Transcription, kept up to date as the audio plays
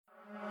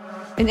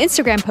An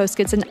Instagram post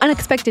gets an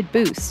unexpected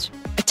boost.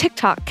 A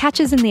TikTok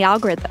catches in the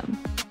algorithm.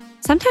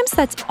 Sometimes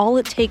that's all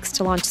it takes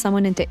to launch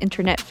someone into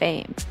internet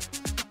fame.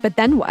 But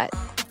then what?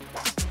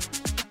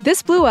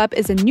 This Blew Up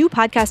is a new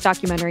podcast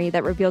documentary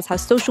that reveals how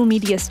social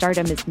media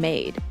stardom is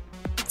made.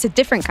 It's a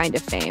different kind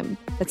of fame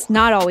that's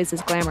not always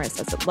as glamorous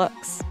as it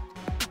looks.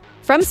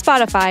 From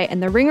Spotify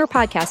and the Ringer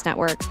Podcast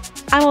Network,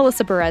 I'm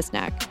Alyssa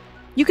Bereznek.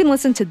 You can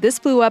listen to This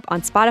Blew Up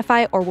on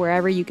Spotify or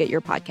wherever you get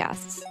your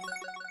podcasts.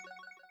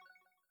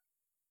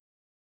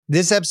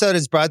 This episode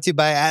is brought to you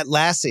by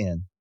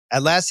Atlassian.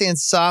 Atlassian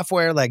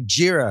software like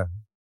Jira,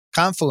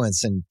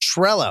 Confluence, and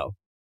Trello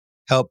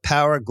help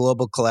power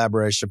global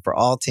collaboration for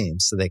all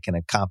teams so they can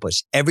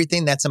accomplish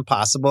everything that's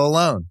impossible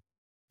alone.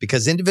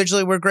 Because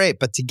individually we're great,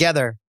 but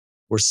together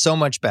we're so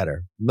much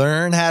better.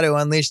 Learn how to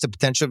unleash the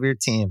potential of your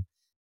team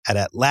at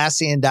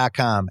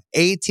Atlassian.com.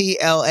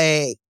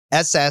 Atlassian.com.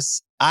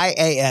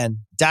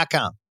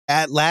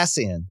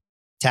 Atlassian.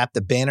 Tap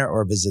the banner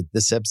or visit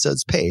this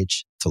episode's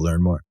page to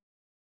learn more.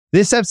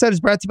 This episode is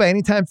brought to you by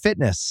Anytime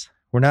Fitness.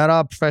 We're not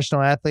all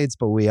professional athletes,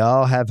 but we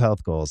all have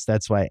health goals.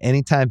 That's why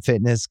Anytime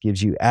Fitness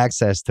gives you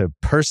access to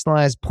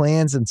personalized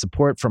plans and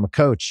support from a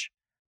coach.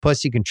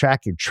 Plus, you can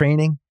track your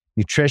training,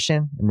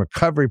 nutrition, and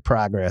recovery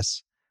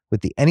progress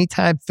with the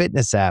Anytime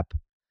Fitness app,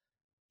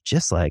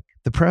 just like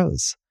the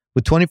pros.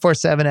 With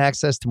 24/7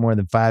 access to more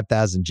than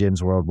 5,000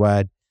 gyms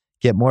worldwide,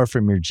 get more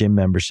from your gym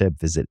membership.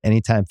 Visit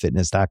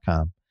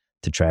anytimefitness.com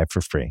to try it for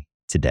free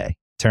today.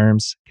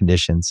 Terms,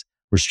 conditions,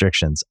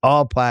 restrictions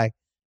all apply.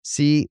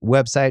 See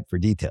website for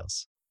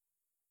details.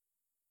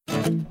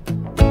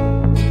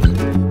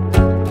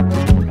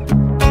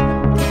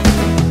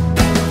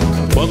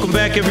 Welcome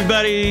back,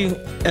 everybody.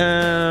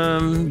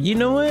 You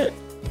know what?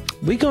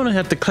 We're going to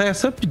have to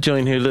class up the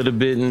joint here a little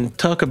bit and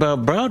talk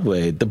about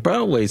Broadway. The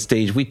Broadway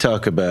stage, we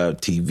talk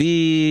about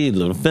TV, a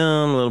little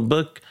film, a little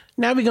book.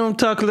 Now we're going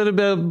to talk a little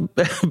bit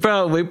about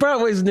Broadway.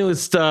 Broadway's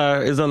newest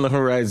star is on the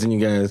horizon, you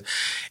guys.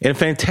 And a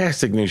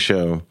fantastic new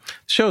show. The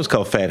show is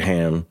called Fat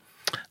Ham.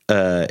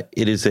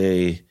 It is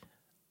a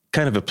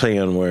kind of a play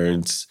on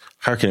words,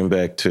 harkening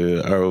back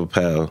to our old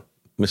pal,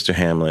 Mr.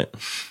 Hamlet,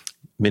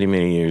 many,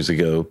 many years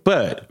ago.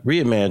 But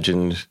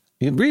reimagined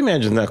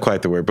is not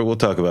quite the word, but we'll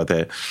talk about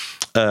that.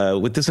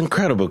 With this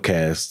incredible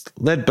cast,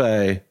 led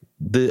by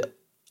the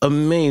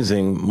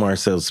amazing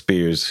Marcel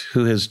Spears,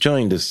 who has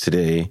joined us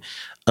today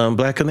on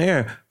Black on the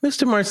Air.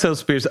 Mr. Marcel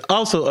Spears,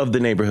 also of The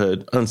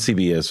Neighborhood on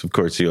CBS, of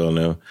course, you all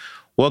know.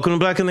 Welcome to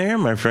Black on the Air,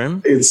 my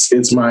friend.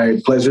 It's my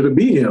pleasure to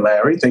be here,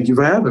 Larry. Thank you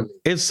for having me.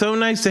 It's so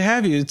nice to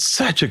have you. It's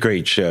such a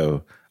great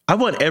show. I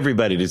want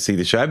everybody to see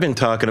the show. I've been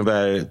talking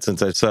about it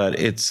since I saw it.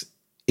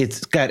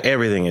 It's got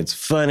everything. It's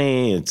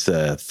funny. It's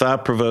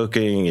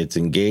thought-provoking. It's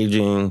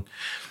engaging.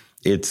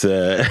 It's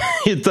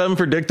it's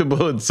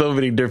unpredictable in so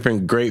many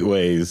different great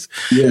ways.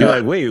 Yeah. You're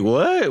like, wait,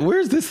 what?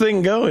 Where's this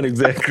thing going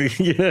exactly?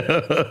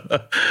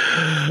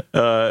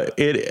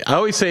 I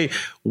always say,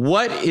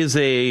 what is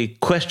a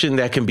question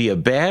that can be a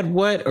bad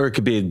what, or it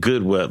could be a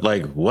good what?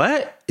 Like,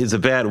 what is a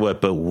bad what,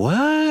 but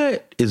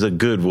what is a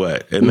good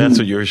what? And that's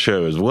what your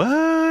show is.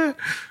 What?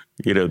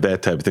 That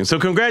type of thing. So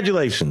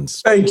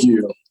congratulations. Thank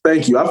you.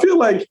 I feel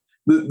like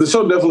the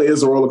show definitely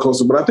is a roller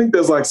coaster, but I think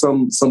there's like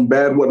some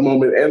bad what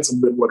moment and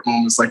some good what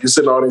moments. Like you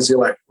sit in the audience, you're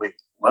like, wait,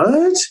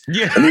 what?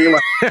 Yeah. And then you're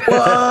like,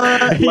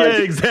 what? Yeah,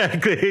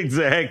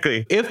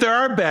 exactly. If there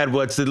are bad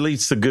whats, at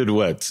least the good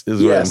whats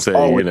is what I'm saying,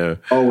 always,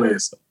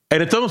 Always.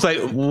 And it's almost like,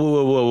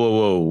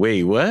 whoa,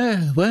 wait, what?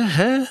 What?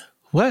 Huh?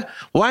 What?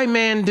 Why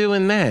man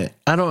doing that?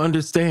 I don't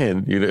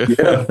understand,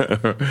 Yeah.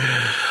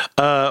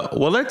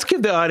 Well, let's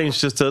give the audience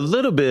just a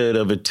little bit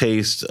of a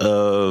taste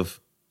of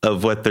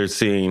what they're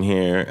seeing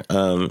here.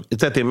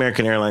 It's at the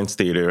American Airlines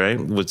Theater, right?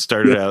 Which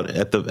started out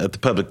at the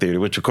Public Theater,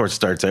 which of course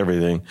starts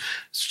everything.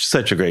 It's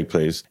such a great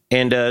place.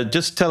 And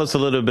just tell us a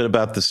little bit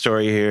about the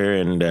story here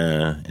and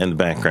the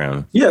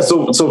background. Yeah.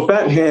 So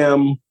Fat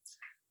Ham,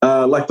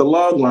 like the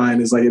log line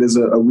is like, it is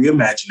a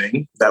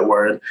reimagining, that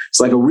word.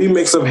 It's like a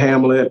remix of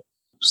Hamlet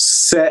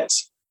set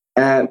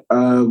at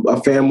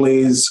a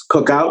family's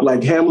cookout.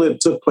 Like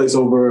Hamlet took place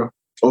over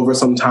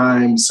some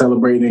time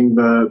celebrating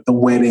the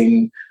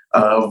wedding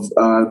of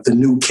the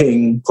new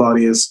king,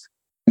 Claudius,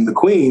 and the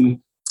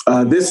queen.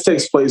 This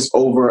takes place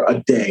over a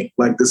day.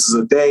 Like this is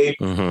a day,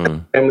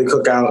 family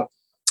cookout.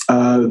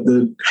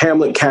 The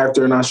Hamlet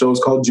character in our show is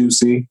called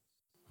Juicy.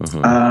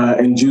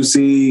 And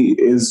Juicy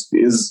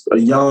is a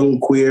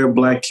young, queer,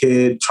 Black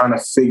kid trying to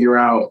figure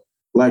out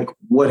like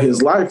what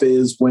his life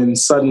is when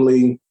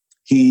suddenly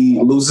he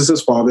loses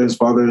his father. His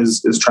father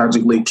is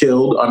tragically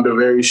killed under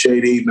very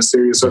shady,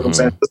 mysterious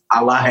circumstances,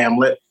 a la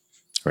Hamlet.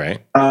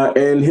 Right.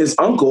 And his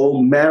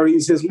uncle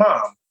marries his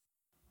mom.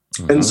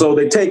 And so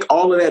they take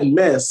all of that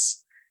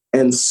mess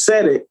and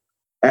set it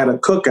at a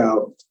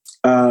cookout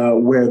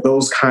where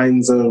those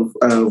kinds of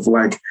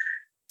like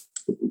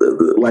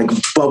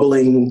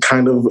bubbling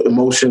kind of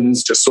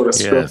emotions just sort of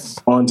spill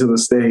onto the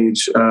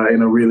stage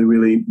in a really,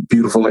 really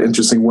beautiful and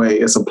interesting way.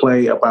 It's a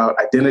play about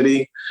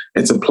identity.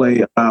 It's a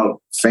play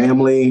about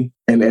family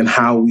and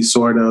how we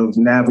sort of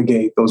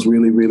navigate those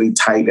really, really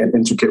tight and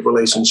intricate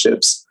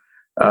relationships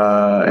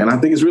And I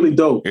think it's really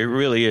dope. It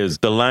really is.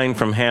 The line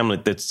from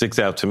Hamlet that sticks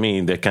out to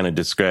me that kind of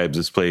describes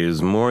this play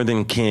is more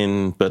than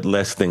kin, but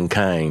less than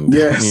kind.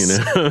 Yes. You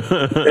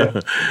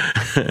know?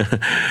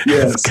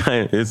 Yes.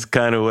 It's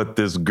kind of what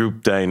this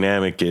group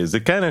dynamic is.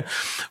 It kind of,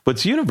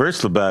 what's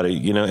universal about it,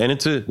 you know, and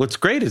what's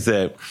great is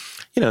that,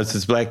 you know, it's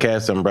this black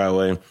cast on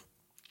Broadway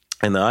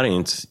and the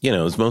audience, you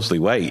know, is mostly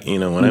white, you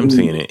know, when I'm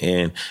seeing it.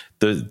 And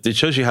it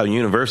shows you how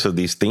universal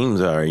these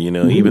themes are, you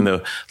know, even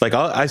though, like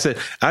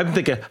I'm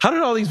thinking, how did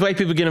all these white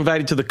people get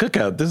invited to the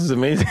cookout? This is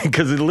amazing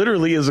because it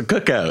literally is a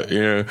cookout, you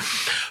know.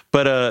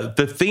 But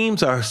the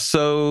themes are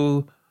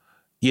so,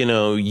 you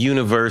know,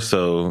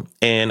 universal.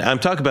 And I'm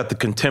talking about the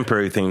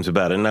contemporary themes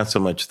about it, not so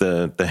much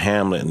the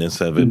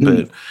Hamletness of it,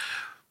 but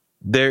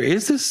there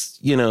is this,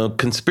 you know,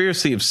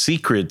 conspiracy of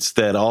secrets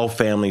that all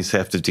families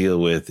have to deal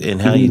with, and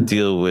how you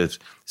deal with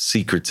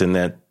secrets and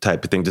that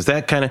type of thing. Does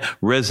that kind of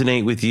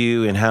resonate with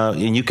you, and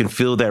you can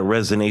feel that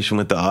resonation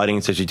with the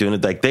audience as you're doing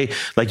it?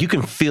 Like you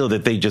can feel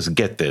that they just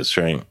get this,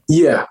 right?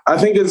 Yeah. I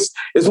think it's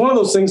one of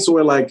those things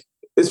where, like,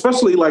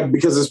 especially like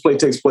because this play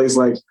takes place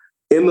like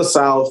in the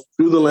South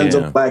through the lens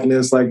of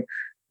blackness, like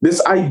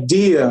this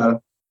idea,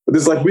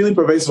 this like really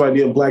pervasive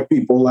idea of black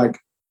people like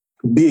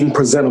being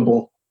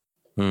presentable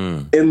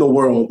in the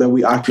world that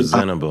we occupy.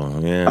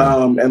 Presentable,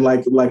 yeah. And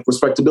like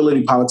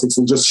respectability politics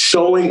and just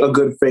showing a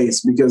good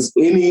face, because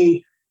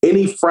any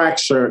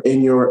fracture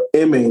in your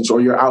image or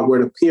your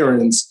outward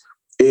appearance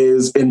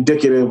is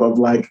indicative of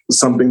like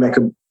something that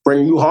could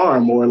bring you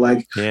harm, or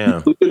like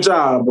you do your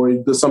job, or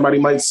somebody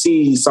might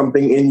see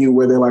something in you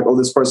where they're like, oh,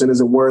 this person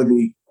isn't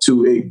worthy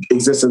to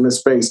exist in this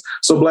space.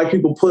 So black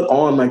people put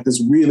on like this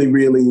really,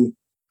 really,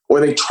 or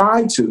they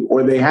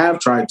have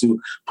tried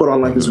to put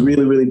on like this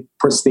really, really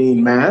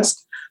pristine mask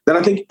that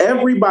I think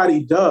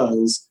everybody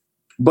does,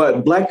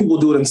 but black people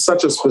do it in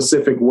such a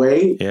specific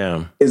way.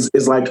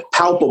 Is like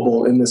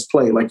palpable in this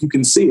play. Like you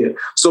can see it.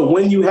 So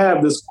when you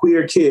have this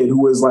queer kid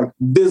who is like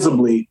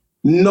visibly,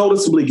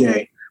 noticeably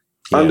gay,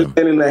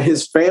 understanding that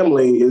his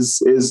family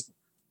is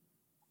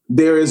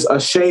there is a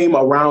shame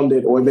around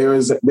it, or there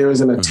is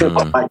an attempt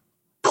to like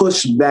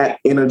push that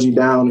energy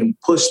down and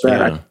push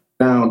that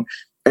down.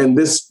 And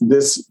this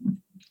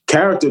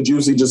character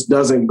Juicy just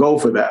doesn't go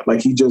for that. Like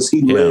he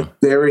lived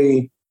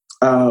very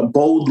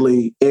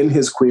boldly in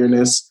his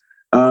queerness.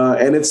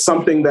 And it's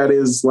something that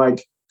is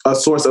like a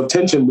source of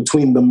tension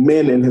between the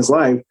men in his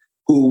life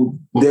who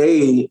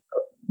they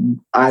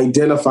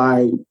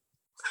identify,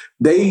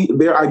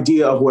 their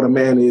idea of what a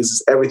man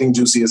is everything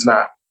Juicy is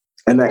not.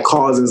 And that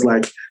causes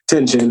like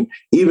tension,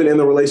 even in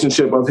the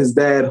relationship of his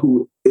dad,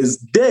 who is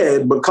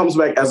dead, but comes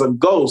back as a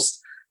ghost.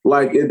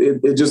 Like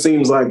it just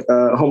seems like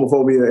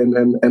homophobia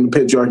and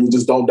patriarchy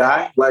just don't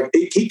die. Like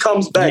he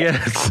comes back,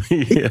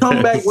 he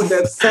comes back with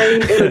that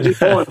same energy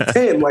on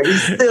 10. Like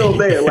he's still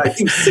there. Like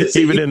he's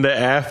even in the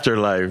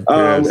afterlife.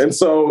 And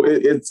so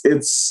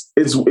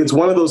it's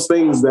one of those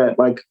things that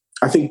like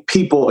I think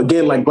people,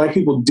 again, like black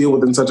people deal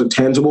with in such a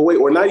tangible way,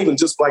 or not even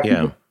just black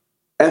people,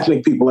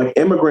 ethnic people, like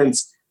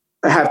immigrants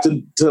have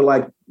to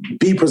like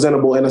be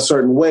presentable in a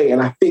certain way.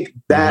 And I think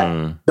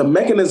that the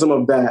mechanism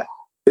of that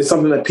is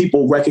something that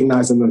people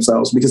recognize in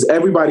themselves, because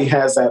everybody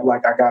has that,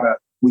 like,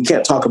 we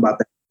can't talk about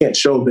that. Can't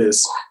show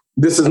this.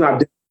 This is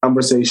not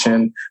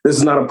conversation. This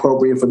is not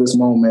appropriate for this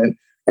moment.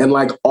 And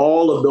like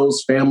all of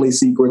those family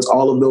secrets,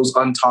 all of those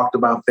untalked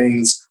about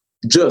things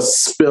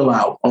just spill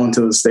out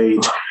onto the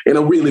stage in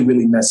a really,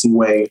 really messy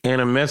way.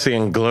 In a messy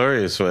and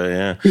glorious way,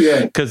 yeah.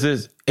 Yeah.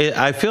 Because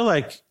I feel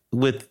like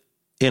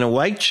in a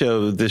white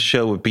show, this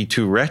show would be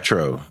too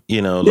retro,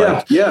 you know?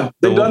 Like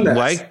they've done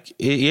that.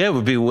 It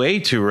would be way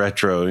too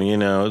retro, you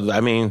know? I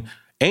mean,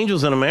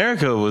 Angels in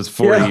America was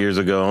 40 years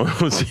ago.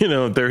 It was,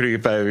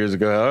 35 years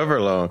ago,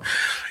 however long,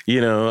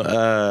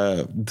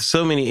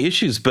 so many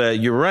issues. But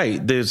you're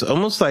right. There's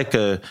almost like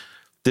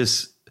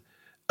this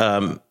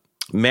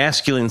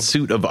masculine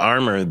suit of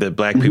armor that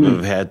black people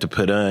have had to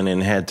put on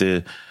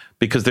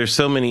because there's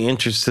so many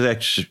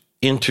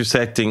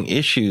intersecting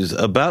issues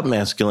about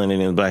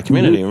masculinity in the black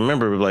community.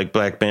 Remember, like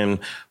black men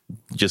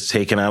just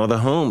taken out of the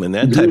home and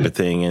that type of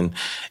thing,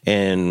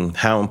 and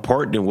how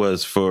important it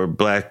was for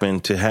black men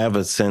to have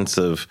a sense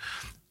of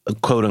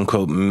quote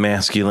unquote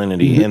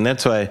masculinity. And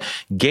that's why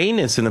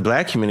gayness in the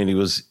black community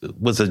was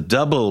a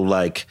double,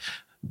 like,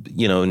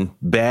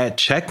 bad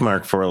check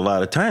mark for a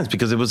lot of times,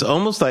 because it was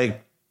almost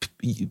like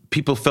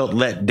people felt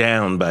let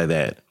down by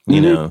that,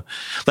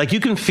 like you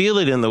can feel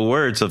it in the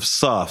words of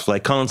soft,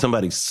 like calling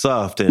somebody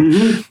soft, and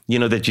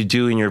that you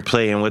do in your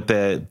play, and what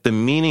the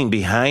meaning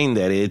behind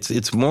that.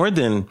 It's more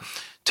than,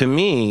 to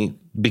me,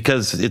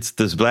 because it's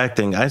this black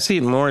thing, I see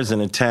it more as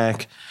an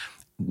attack.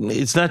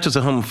 It's not just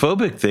a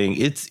homophobic thing.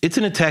 It's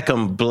an attack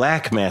on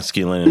black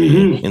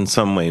masculinity in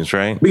some ways,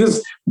 right?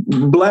 Because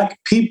black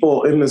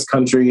people in this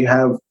country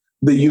have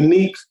the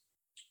unique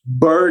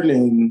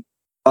burden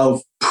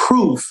of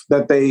proof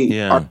that they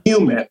are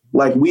human.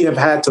 Like, we have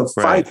had to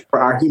fight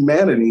for our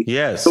humanity.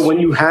 Yes. So when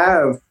you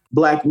have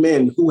black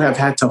men who have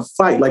had to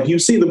fight, like you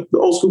see the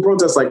old school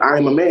protests, like I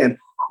am a man.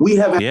 We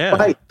have had to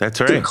fight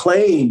to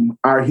claim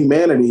our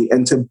humanity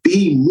and to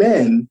be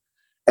men.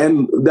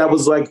 And that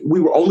was like, we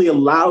were only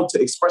allowed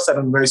to express that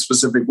in a very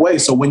specific way.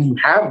 So when you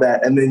have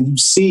that and then you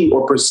see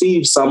or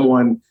perceive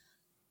someone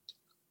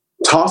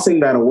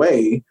tossing that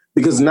away,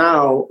 because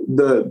now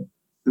the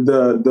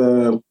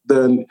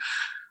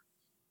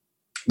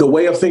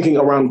way of thinking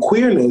around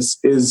queerness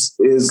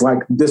is like,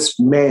 this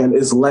man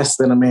is less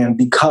than a man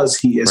because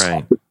he is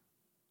right. queer.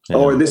 Yeah.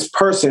 Or this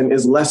person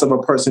is less of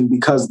a person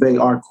because they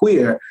are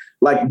queer.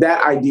 Like,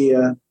 that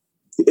idea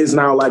is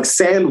now like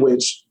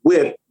sandwiched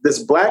with this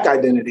Black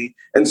identity.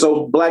 And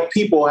so Black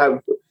people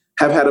have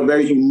had a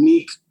very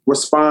unique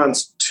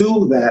response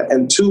to that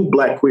and to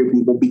Black queer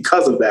people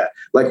because of that.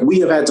 Like, we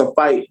have had to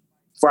fight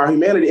for our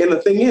humanity. And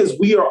the thing is,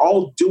 we are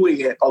all doing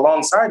it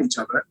alongside each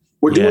other.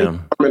 We're doing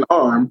it arm in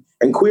arm.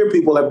 And queer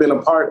people have been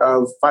a part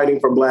of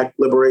fighting for Black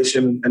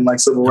liberation and like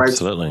civil rights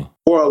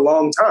for a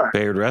long time.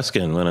 Bayard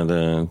Ruskin, one of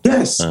the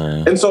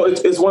and so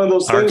it's one of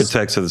those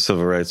architects of the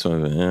civil rights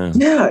movement.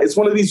 Yeah, it's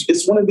one of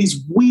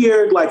these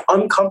weird, like,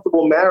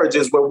 uncomfortable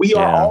marriages where we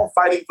are all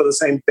fighting for the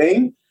same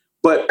thing.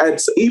 But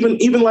it's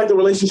even like the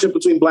relationship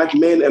between Black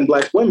men and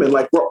Black women,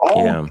 like, we're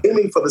all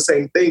aiming for the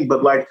same thing,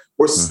 but like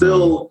we're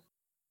still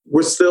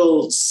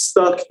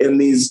stuck in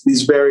these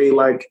very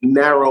like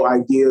narrow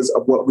ideas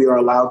of what we are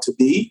allowed to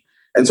be.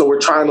 And so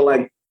we're trying to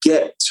like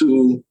get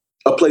to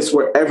a place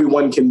where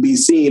everyone can be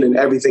seen and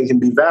everything can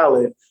be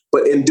valid.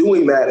 But in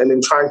doing that and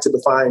in trying to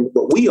define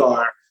what we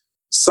are,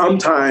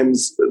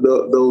 sometimes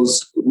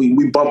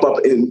we bump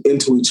up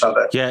into each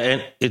other. Yeah,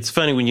 and it's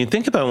funny when you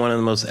think about one of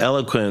the most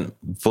eloquent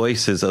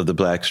voices of the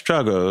Black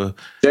struggle,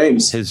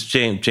 James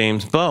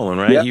Baldwin,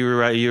 right? Yep. You were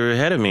right. You were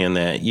ahead of me on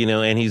that,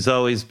 and he's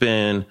always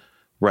been,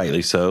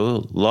 rightly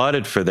so,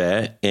 lauded for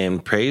that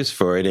and praised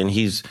for it. And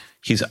he's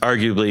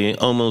arguably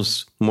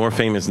almost more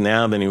famous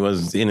now than he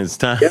was in his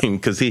time,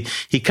 because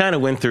he kind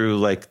of went through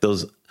like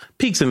those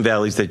peaks and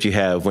valleys that you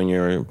have when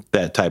you're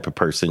that type of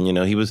person.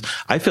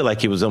 I feel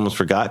like he was almost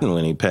forgotten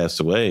when he passed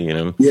away,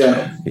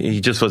 Yeah. He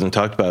just wasn't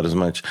talked about as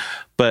much.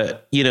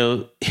 But,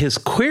 his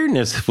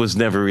queerness was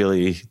never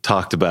really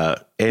talked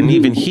about. And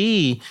even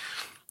he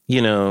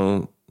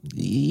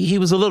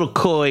was a little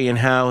coy in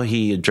how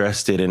he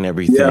addressed it and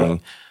everything. Yeah.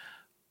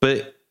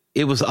 But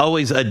it was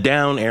always a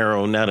down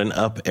arrow, not an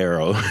up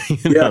arrow,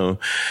 know?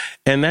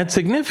 And that's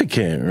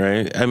significant,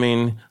 right? I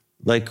mean,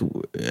 like,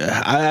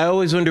 I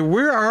always wonder,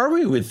 where are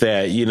we with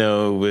that,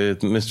 with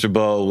Mr.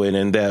 Baldwin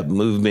and that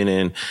movement?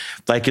 And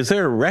like, is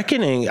there a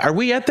reckoning? Are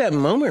we at that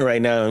moment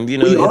right now?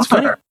 It's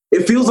funny.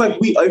 It feels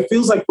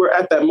like we're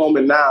at that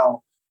moment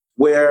now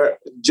where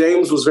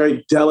James was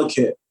very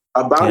delicate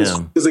about his,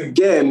 because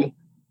again,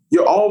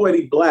 you're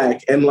already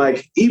Black. And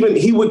like, even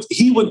he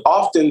would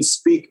often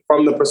speak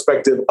from the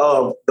perspective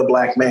of the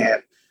Black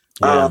man.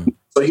 Yeah.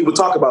 So he would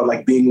talk about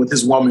like being with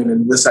his woman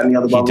and this, that, and the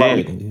other.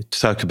 He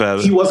talked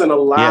about he wasn't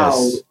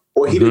allowed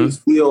or he didn't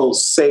feel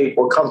safe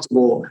or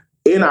comfortable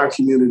in our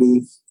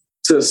community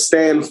to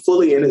stand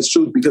fully in his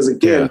truth. Because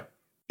again,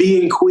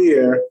 being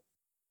queer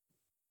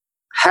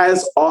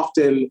has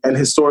often and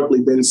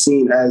historically been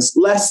seen as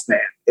less than.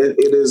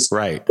 It is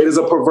right. It is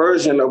a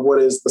perversion of what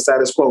is the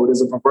status quo. It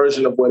is a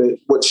perversion of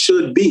what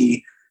should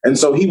be. And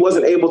so he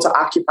wasn't able to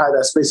occupy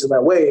that space in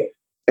that way.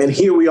 And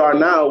here we are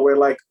now where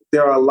like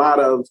there are a lot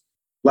of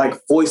like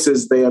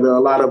voices there. There are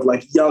a lot of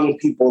like young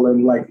people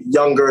and like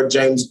younger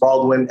James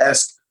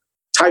Baldwin-esque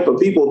type of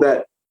people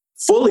that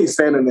fully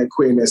stand in their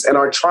queerness and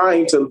are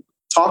trying to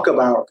talk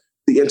about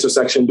the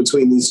intersection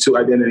between these two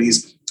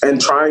identities and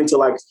trying to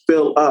like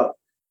fill up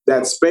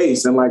that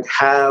space and like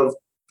have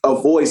a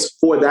voice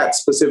for that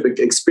specific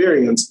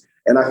experience.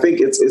 And I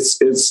think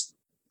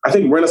I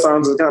think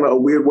Renaissance is kind of a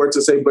weird word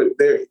to say, but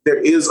there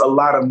is a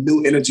lot of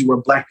new energy where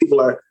Black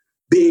people are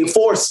being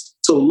forced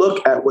to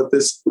look at what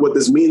this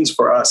means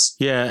for us.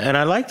 Yeah. And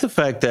I like the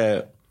fact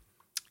that,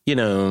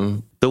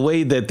 the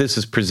way that this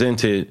is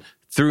presented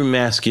through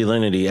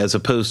masculinity as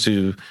opposed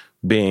to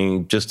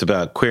being just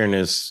about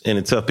queerness in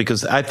itself,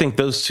 because I think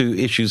those two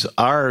issues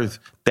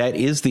that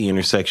is the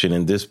intersection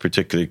in this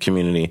particular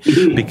community.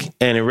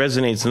 And it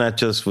resonates not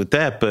just with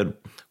that,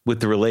 but with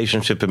the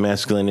relationship of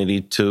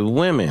masculinity to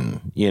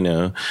women,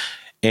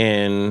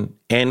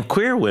 and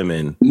queer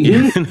women,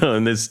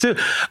 and this too.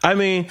 I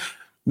mean,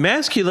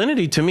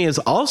 masculinity to me is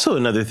also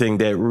another thing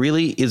that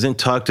really isn't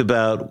talked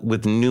about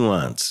with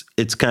nuance.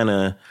 It's kind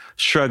of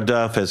shrugged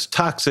off as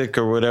toxic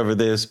or whatever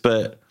this,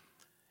 but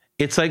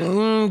it's like,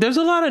 there's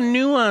a lot of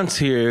nuance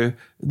here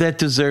that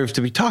deserves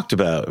to be talked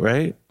about,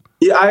 right?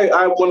 Yeah,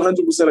 I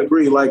 100%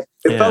 agree. Like,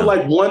 it felt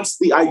like once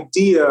the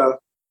idea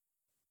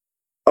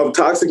of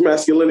toxic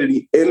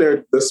masculinity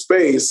entered the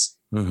space,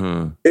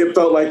 it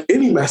felt like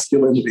any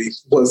masculinity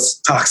was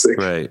toxic.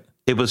 Right.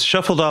 It was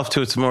shuffled off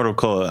to its mortal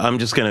coil. I'm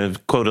just going to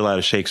quote a lot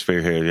of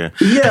Shakespeare here.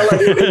 Yeah,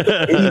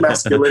 like any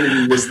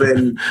masculinity was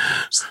then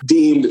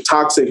deemed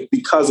toxic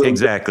because of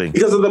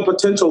the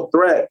potential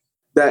threat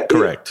that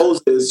it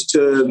poses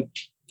to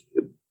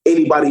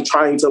anybody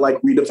trying to like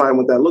redefine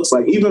what that looks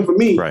like. Even for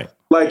me,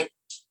 like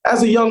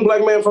as a young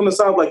Black man from the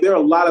South, like there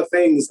are a lot of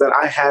things that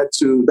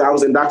I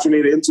was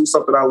indoctrinated into,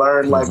 stuff that I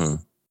learned like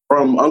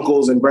from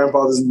uncles and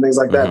grandfathers and things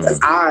like that. And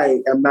I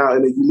am now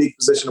in a unique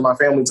position in my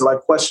family to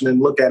like question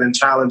and look at and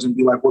challenge and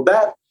be like, well,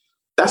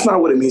 that's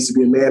not what it means to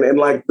be a man. And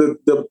like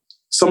the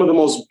some of the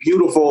most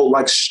beautiful,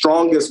 like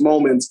strongest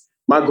moments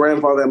my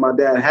grandfather and my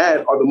dad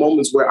had are the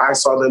moments where I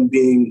saw them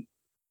being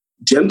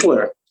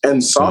gentler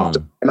and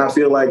softer. And I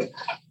feel like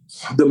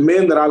the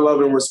men that I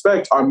love and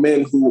respect are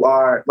men who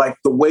are like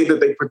the way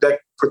that they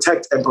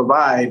protect and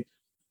provide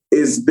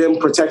is them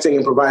protecting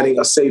and providing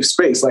a safe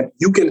space. Like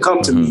you can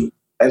come to me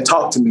and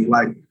talk to me.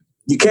 Like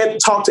you can't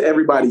talk to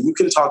everybody. You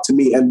can talk to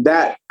me. And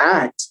that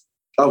act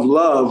of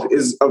love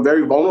is a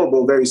very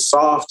vulnerable, very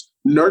soft,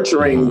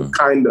 nurturing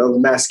kind of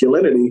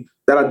masculinity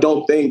that I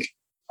don't think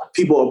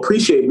people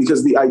appreciate,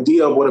 because the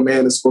idea of what a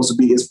man is supposed to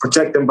be is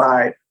protect and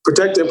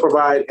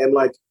provide and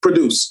like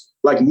produce.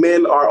 Like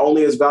men are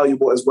only as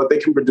valuable as what they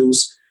can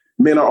produce.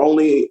 Men are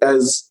only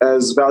as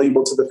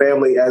valuable to the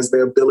family as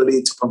their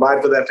ability to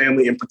provide for that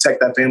family and protect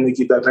that family,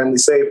 keep that family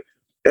safe.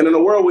 And in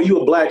a world where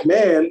you're a black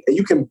man and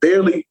you can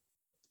barely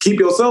keep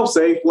yourself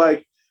safe,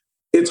 like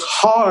it's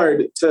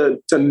hard to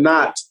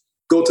not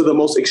go to the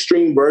most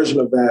extreme version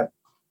of that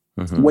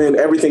when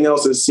everything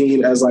else is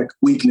seen as like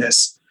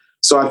weakness.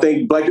 So I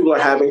think Black people are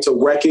having to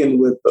reckon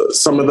with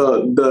some of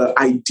the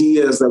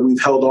ideas that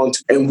we've held on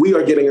to. And we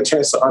are getting a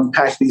chance to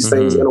unpack these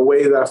things in a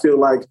way that I feel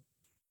like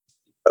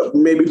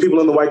maybe people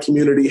in the white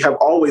community have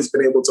always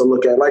been able to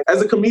look at. Like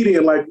as a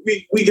comedian, like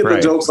we get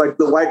the jokes like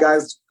the white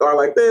guys are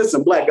like this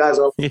and black guys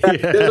are like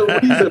that. There's a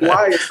reason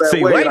why it's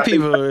that way. White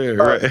people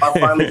are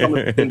finally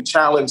coming and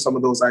challenge some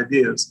of those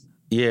ideas.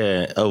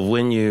 Yeah, of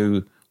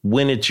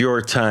when it's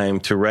your time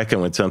to reckon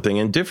with something.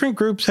 And different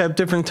groups have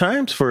different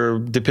times for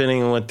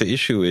depending on what the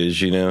issue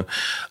is, you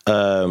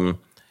know.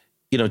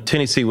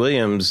 Tennessee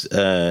Williams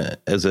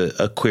as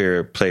a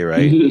queer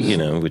playwright,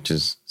 which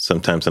is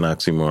sometimes an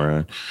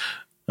oxymoron,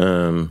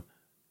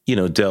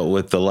 dealt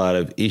with a lot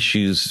of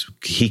issues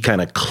he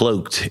kind of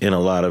cloaked in a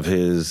lot of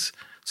his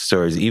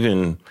stories.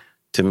 Even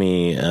to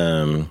me,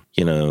 on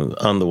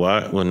the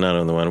water, well, not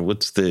on the water.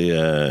 What's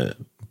the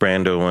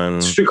Brando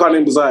one? Streetcar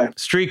Named Desire.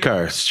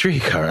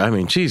 Streetcar. I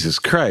mean, Jesus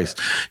Christ,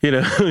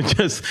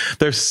 just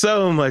there's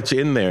so much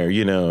in there,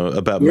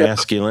 about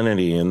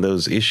masculinity and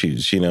those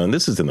issues, and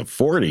this is in the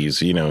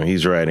 40s,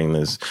 he's writing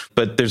this.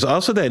 But there's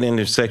also that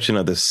intersection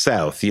of the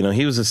South.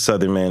 He was a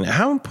Southern man.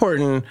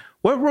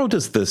 What role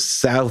does the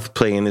South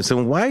play in this?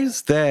 And why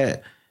is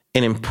that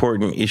an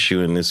important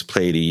issue in this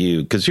play to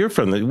you? Because you're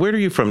where are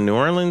you from? New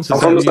Orleans? I'm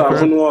from the South,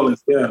 from New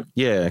Orleans, yeah.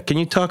 Yeah. Can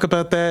you talk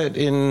about that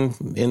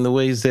in the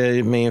ways that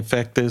it may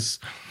affect this?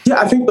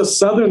 Yeah, I think the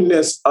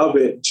Southernness of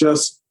it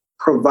just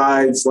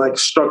provides like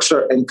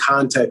structure and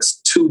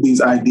context to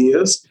these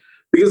ideas.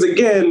 Because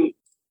again,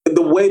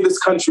 the way this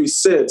country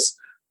sits,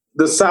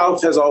 the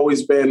South has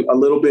always been a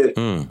little bit,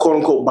 quote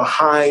unquote,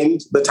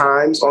 behind the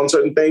times on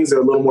certain things.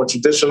 They're a little more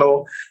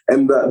traditional.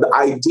 And the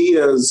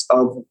ideas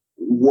of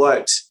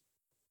what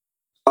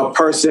a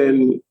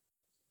person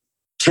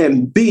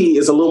can be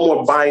is a little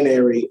more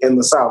binary in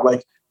the South.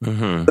 Like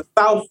the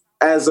South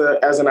as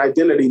an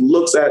identity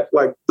looks at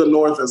like the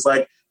North as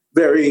like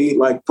very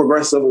like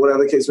progressive or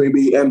whatever the case may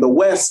be. And the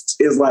West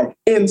is like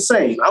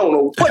insane. I don't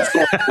know what's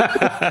going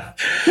on.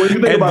 When you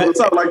think about the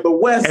South, like the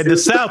West. And the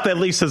South at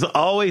least has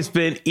always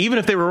been, even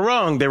if they were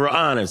wrong, they were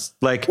honest.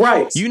 Like,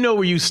 where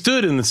you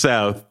stood in the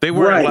South. They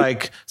weren't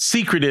like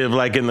secretive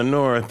like in the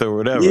North or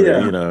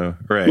whatever,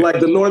 right. Like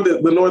the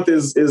North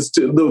is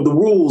the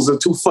rules are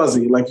too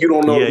fuzzy. Like you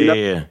don't know.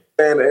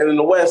 And in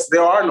the West,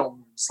 there are no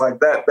rules like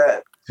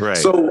that. Right.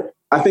 So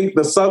I think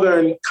the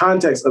Southern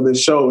context of this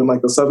show and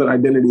like the Southern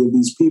identity of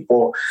these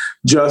people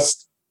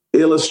just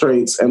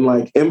illustrates and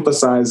like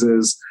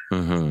emphasizes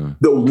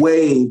the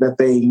way that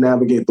they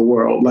navigate the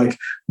world. Like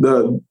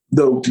the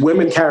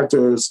women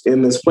characters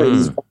in this play,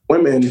 these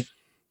women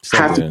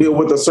have to deal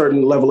with a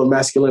certain level of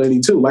masculinity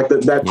too. Like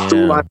that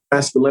true line of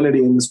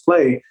masculinity in this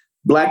play,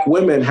 Black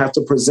women have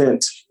to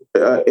present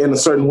in a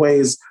certain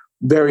ways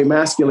very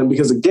masculine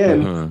because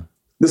again,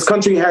 this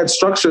country had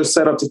structures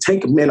set up to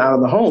take men out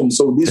of the home.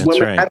 So these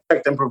women had to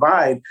protect and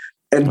provide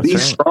and be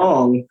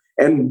strong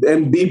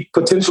and be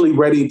potentially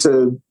ready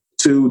to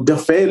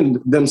defend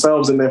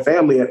themselves and their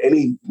family at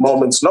any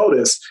moment's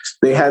notice.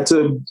 They had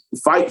to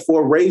fight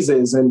for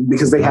raises and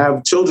because they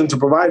have children to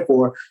provide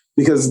for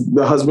because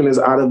the husband is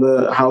out of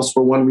the house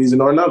for one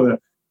reason or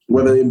another,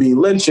 whether it be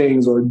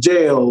lynchings or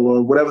jail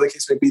or whatever the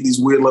case may be, these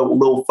weird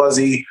little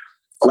fuzzy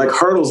like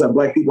hurdles that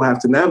Black people have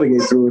to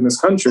navigate through in this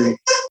country.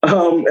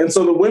 And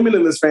so the women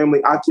in this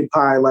family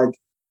occupy like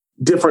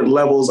different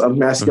levels of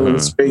masculine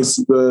space.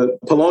 The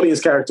Polonius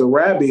character,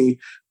 Rabbi,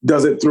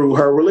 does it through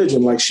her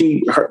religion. Like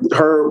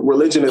her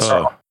religion is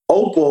her.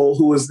 Opal,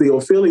 who is the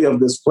Ophelia of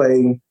this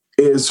play,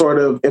 is sort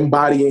of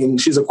embodying,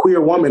 she's a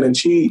queer woman and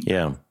she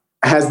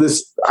has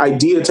this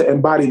idea to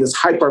embody this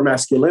hyper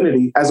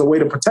masculinity as a way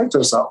to protect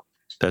herself.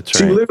 That's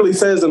right. She literally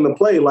says in the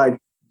play, like,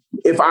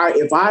 if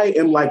I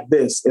am like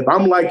this, if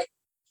I'm like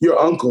your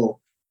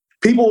uncle,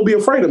 people will be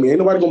afraid of me. Ain't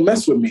nobody gonna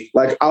mess with me.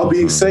 Like I'll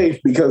be safe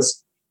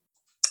because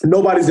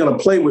nobody's gonna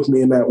play with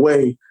me in that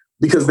way.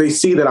 because they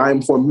see that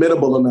I'm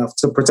formidable enough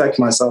to protect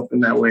myself in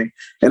that way.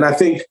 And I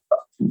think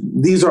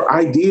these are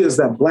ideas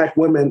that Black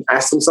women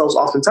ask themselves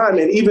oftentimes.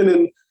 And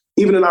even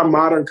in our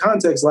modern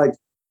context, like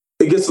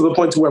it gets to the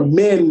point to where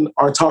men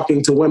are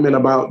talking to women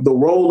about the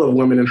role of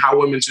women and how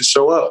women should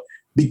show up,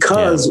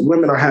 because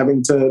women are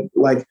having to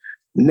like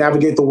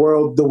navigate the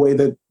world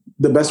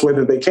the best way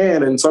that they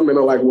can. And some men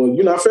are like, well,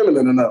 you're not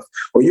feminine enough,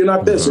 or you're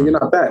not this, or you're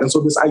not that. And so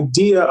this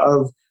idea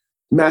of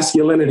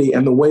masculinity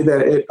and the way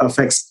that it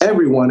affects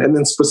everyone, and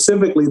then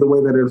specifically the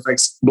way that it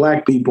affects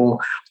Black people,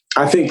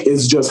 I think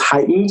is just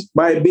heightened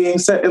by it being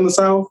set in the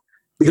South,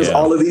 because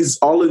all of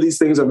these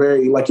things are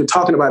very, like, you're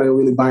talking about it in a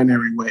really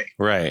binary way.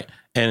 Right.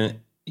 And,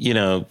 you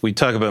know, we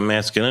talk about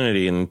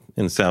masculinity in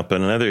the South, but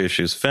another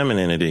issue is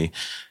femininity.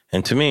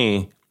 And to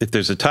me, if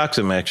there's a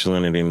toxic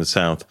masculinity in the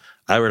South,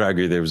 I would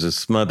argue there was a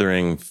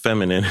smothering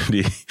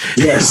femininity.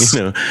 Yes.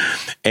 You know,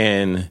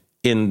 and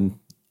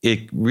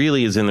it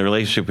really is in the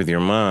relationship with your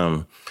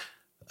mom,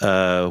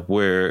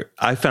 where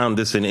I found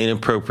this an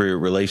inappropriate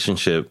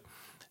relationship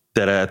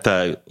that I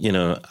thought, you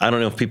know, I don't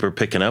know if people are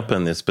picking up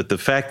on this, but the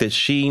fact that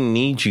she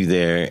needs you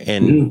there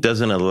and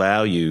doesn't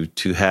allow you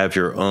to have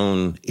your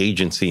own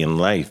agency in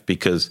life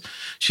because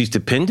she's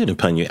dependent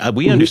upon you.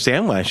 We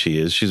understand why she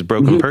is. She's a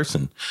broken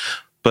person.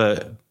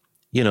 But,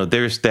 you know,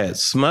 there's that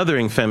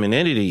smothering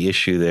femininity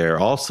issue there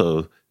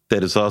also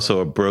that is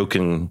also a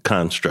broken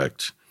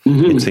construct.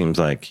 It seems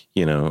like,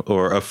 you know,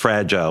 or a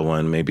fragile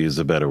one maybe is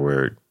a better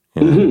word.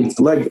 You know?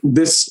 Like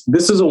this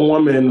is a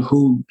woman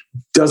who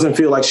doesn't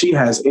feel like she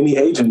has any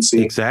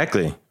agency.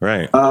 Exactly.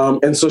 Right.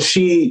 And so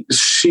she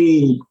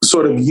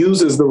sort of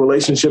uses the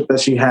relationship that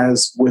she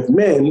has with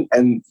men,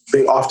 and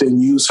they often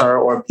use her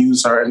or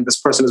abuse her. And this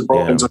person is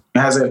broken. So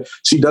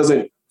she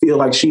doesn't feel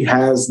like she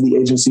has the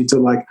agency to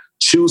like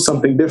choose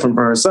something different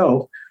for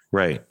herself.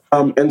 Right.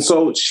 And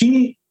so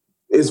she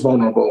is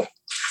vulnerable.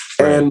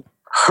 Right. And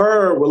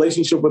her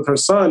relationship with her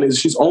son is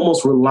she's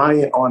almost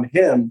reliant on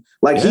him.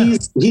 Like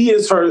he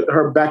is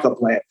her backup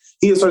plan.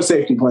 He is her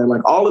safety plan.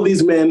 Like all of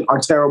these men are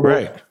terrible.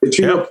 Right. They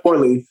treat her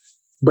poorly.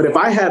 But if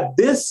I have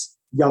this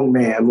young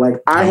man, like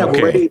I have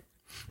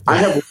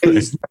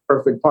raised the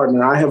perfect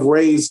partner. I have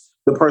raised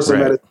the person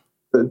that is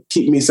to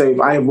keep me safe.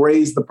 I have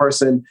raised the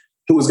person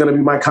who is going to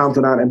be my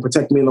confidant and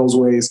protect me in those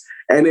ways.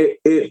 And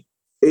it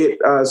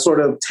sort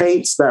of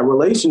taints that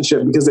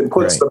relationship because it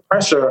puts the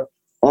pressure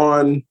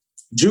on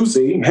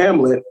Juicy,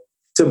 Hamlet,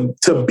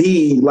 to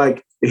be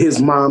like his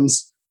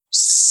mom's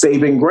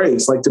saving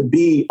grace, like to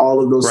be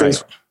all of those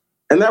things.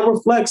 And that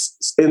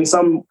reflects in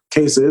some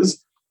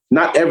cases,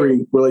 not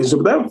every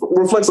relationship, but that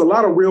reflects a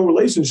lot of real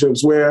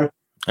relationships where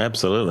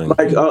absolutely,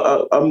 like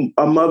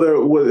a mother,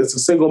 it's a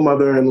single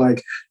mother and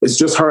like it's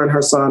just her and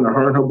her son or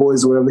her and her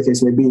boys or whatever the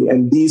case may be.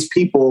 And these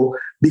people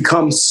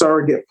become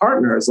surrogate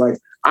partners. Like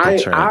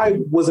I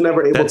was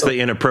never able to. That's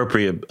the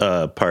inappropriate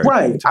part.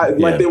 Right.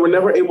 Like they were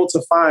never able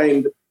to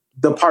find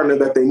the partner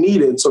that they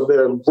needed. So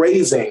they're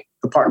raising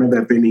the partner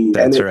that they need.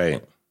 That's and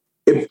right.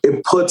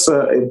 It puts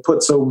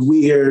a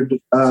weird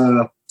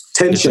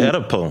tension. It's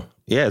Oedipal.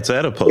 Yeah, it's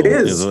Oedipal. It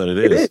is what it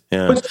is.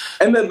 Yeah.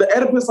 And then the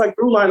Oedipus like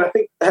through line, I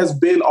think, has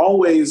been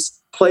always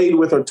played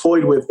with or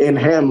toyed with in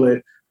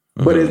Hamlet.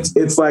 But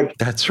it's like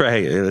that's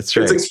right. That's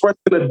right. It's expressed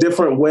in a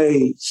different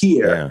way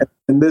here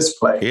in this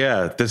play.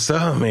 Yeah, there's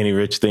so many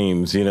rich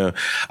themes. You know,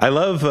 I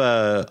love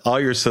all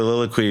your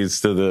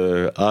soliloquies to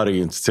the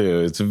audience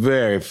too. It's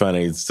very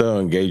funny. It's so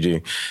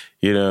engaging.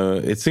 You know,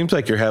 it seems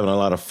like you're having a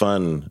lot of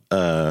fun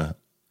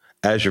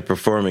as you're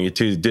performing it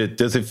too.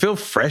 Does it feel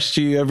fresh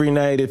to you every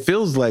night? It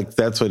feels like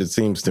that's what it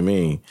seems to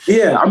me.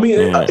 Yeah, I mean,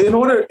 in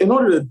order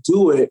to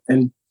do it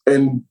and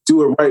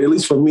do it right, at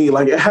least for me,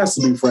 like it has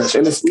to be fresh,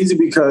 and it's easy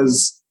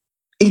because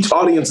each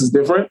audience is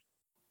different.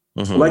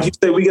 Like you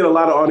said, we get a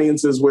lot of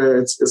audiences where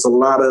it's a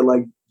lot of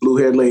like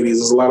blue-haired ladies.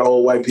 There's a lot of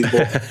old white people.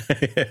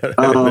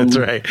 That's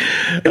right.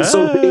 And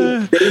so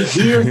they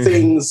hear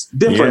things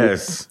different.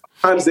 Yes.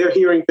 Sometimes they're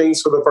hearing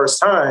things for the first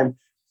time.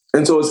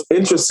 And so it's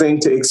interesting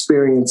to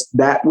experience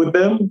that with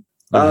them.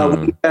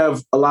 We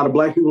have a lot of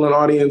Black people in the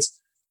audience.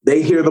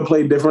 They hear the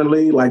play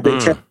differently. Like they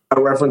catch a lot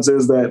of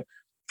references that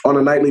on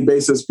a nightly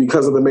basis,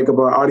 because of the makeup of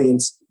our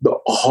audience, the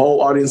whole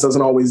audience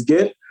doesn't always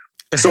get.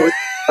 So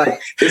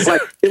it's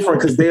like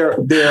different because they're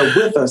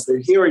with us. They're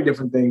hearing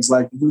different things.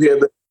 Like you hear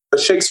the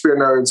Shakespeare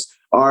nerds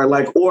are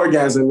like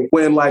orgasming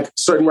when like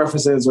certain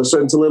references or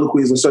certain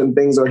soliloquies or certain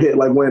things are hit.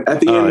 Like when at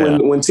the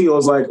end when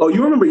Tio's like, "Oh,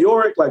 you remember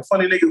Yorick? Like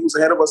funny nigga who's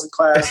ahead of us in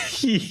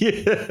class."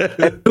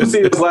 And Lucy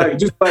is like,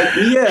 just like,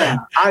 yeah,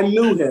 I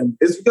knew him.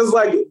 It's because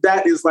like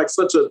that is like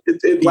such a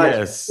you'd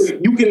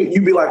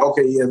be like,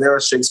 okay, yeah, there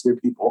are Shakespeare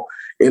people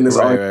in this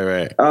art.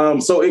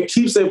 Right. So it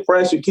keeps it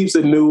fresh. It keeps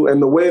it new,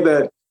 and the way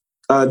that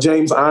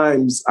James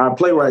Imes, our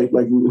playwright,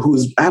 like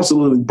who's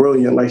absolutely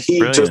brilliant. Like he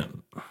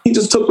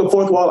just took the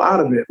fourth wall out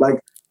of it. Like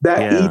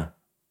that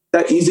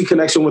easy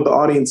connection with the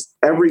audience.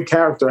 Every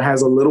character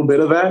has a little bit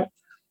of that.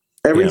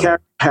 Every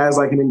character has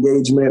like an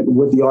engagement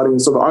with the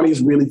audience. So the audience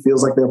really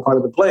feels like they're part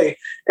of the play.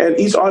 And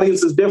each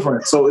audience is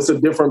different. So it's a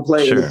different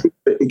play. Sure.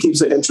 It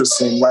it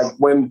interesting. Like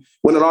when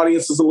an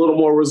audience is a little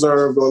more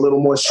reserved or a little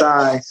more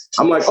shy,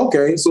 I'm like,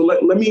 okay, so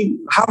let me,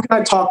 how can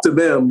I talk to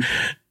them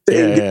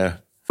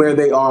where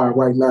they are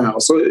right now?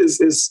 So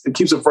it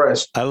keeps it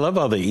fresh. I love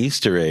all the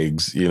Easter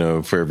eggs,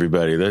 for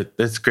everybody.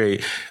 That's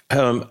great.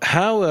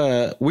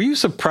 How were you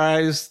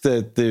surprised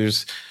that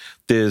there's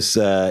this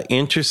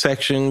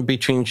intersection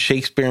between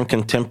Shakespeare and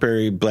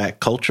contemporary Black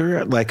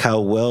culture? Like how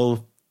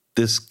well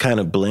this kind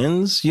of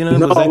blends, No, was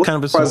that I kind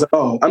of wasn't surprised at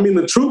all. I mean,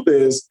 the truth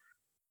is,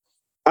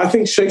 I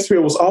think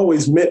Shakespeare was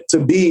always meant to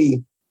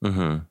be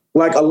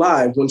like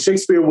alive. When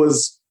Shakespeare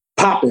was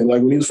popping,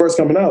 like when he was first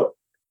coming out,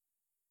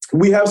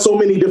 we have so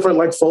many different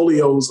like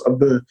folios of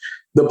the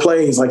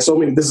plays, like so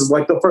many. This is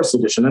like the first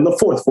edition and the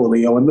fourth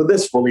folio and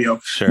this folio.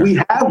 Sure. We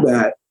have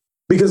that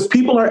because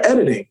people are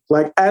editing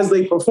like as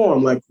they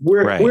perform. Like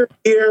we're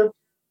here.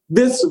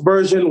 This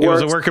version works. It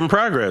was a work in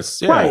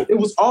progress. Yeah. Right. It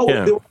was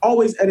always they were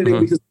always editing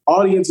because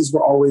audiences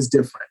were always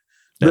different.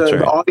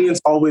 The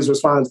audience always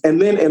responds.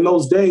 And then in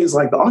those days,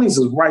 like the audience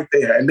is right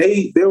there. And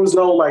there was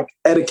no like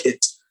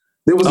etiquette.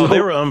 They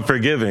were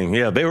unforgiving.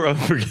 Yeah, they were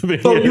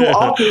unforgiving. So you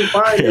often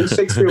find in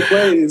Shakespeare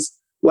plays,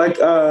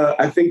 like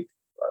I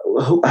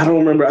don't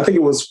remember. I think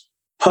it was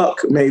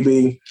Puck,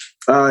 maybe.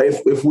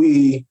 If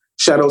we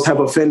shadows have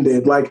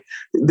offended, like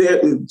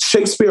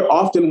Shakespeare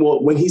often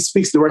will, when he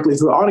speaks directly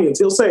to the audience,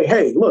 he'll say,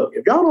 "Hey, look,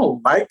 if y'all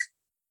don't like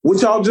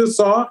what y'all just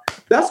saw,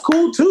 that's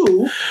cool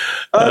too.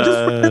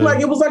 Just pretend like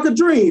it was like a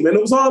dream and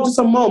it was all just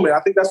a moment." I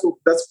think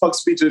that's Puck's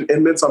speech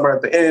in Midsummer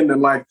at the end,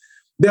 and like.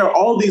 There are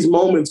all these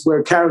moments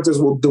where characters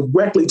will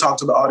directly talk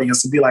to the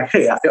audience and be like,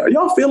 "Hey, are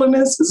y'all feeling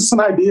this? Is this an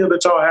idea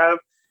that y'all have?"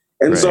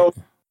 And so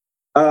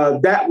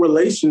that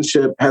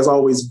relationship has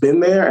always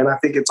been there. And I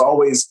think it's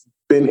always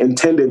been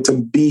intended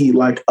to be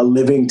like a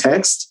living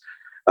text.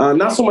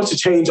 Not so much to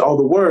change all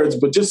the words,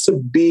 but just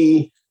to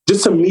meet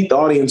the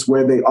audience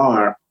where they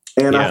are.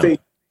 And I think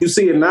you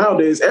see it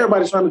nowadays.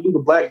 Everybody's trying to do the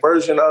Black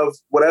version of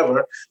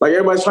whatever. Like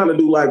everybody's trying to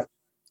do like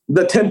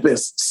The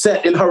Tempest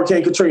set in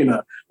Hurricane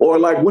Katrina, or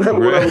like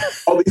whatever,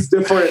 all these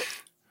different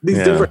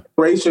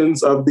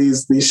iterations of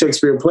these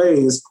Shakespeare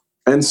plays.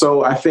 And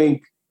so I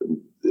think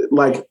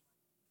like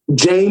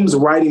James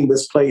writing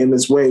this play in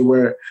this way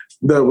where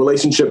the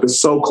relationship is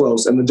so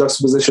close and the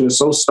juxtaposition is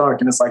so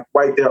stark and it's like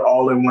right there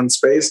all in one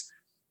space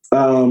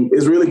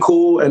is really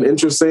cool and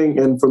interesting.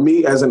 And for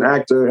me as an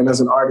actor and as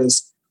an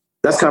artist,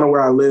 that's kind of where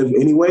I live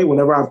anyway.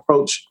 Whenever I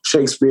approach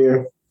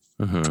Shakespeare,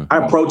 I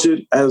approach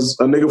it as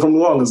a nigga from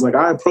New Orleans. Like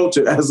I approach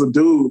it as a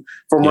dude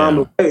from around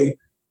the way.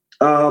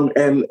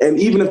 And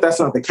even if that's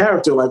not the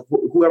character, like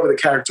whoever the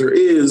character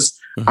is,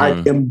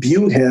 I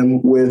imbue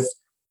him with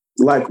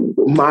like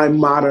my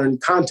modern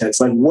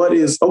context. Like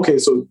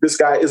so this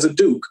guy is a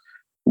duke.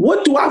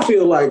 What do I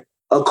feel like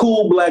a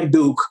cool Black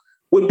duke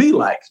would be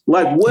like?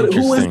 Like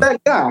who is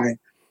that guy?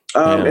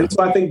 And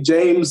so I think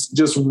James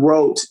just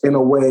wrote in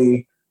a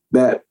way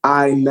that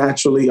I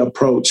naturally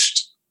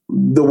approached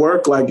the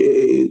work, like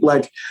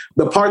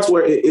the parts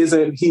where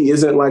he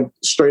isn't like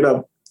straight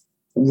up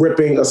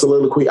ripping a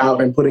soliloquy out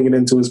and putting it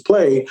into his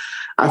play.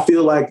 I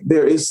feel like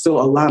there is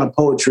still a lot of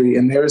poetry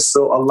and there is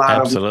still a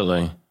lot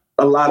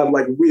of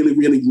like really,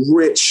 really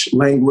rich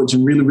language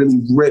and really, really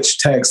rich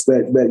text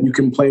that you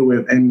can play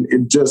with. And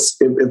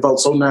it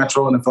felt so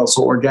natural and it felt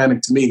so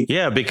organic to me.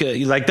 Yeah,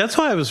 because like that's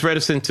why I was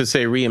reticent to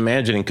say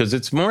reimagining, because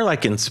it's more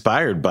like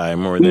inspired by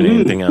more than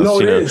anything else. No,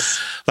 it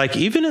is. Like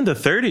even in the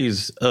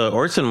 30s,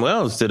 Orson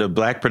Welles did a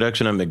Black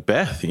production of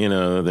Macbeth,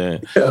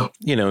 that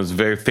was a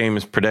very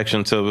famous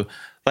production. So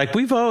like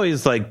we've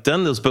always like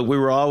done this, but we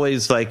were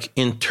always like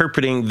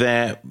interpreting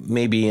that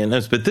maybe in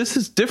us. But this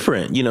is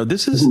different.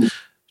 This is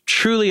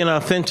truly an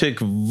authentic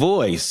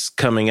voice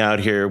coming out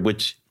here,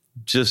 which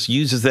just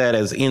uses that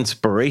as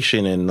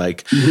inspiration and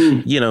like,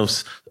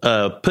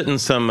 putting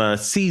some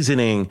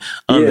seasoning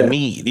on the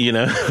meat,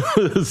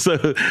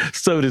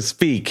 so to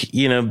speak,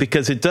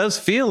 because it does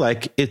feel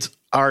like it's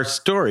our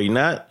story,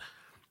 not,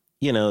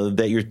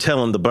 that you're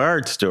telling the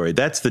bard story.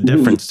 That's the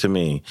difference to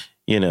me,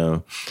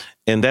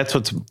 and that's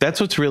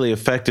what's really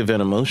effective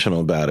and emotional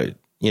about it,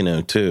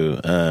 too,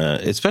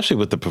 especially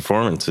with the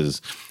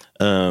performances.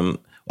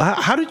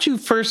 How did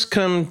this first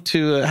come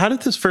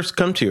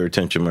to your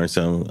attention,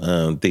 Marcel,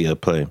 the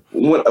play?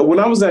 When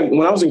I was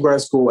in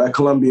grad school at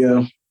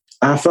Columbia,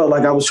 I felt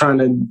like I was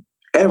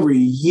every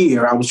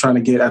year I was trying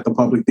to get at the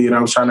public theater.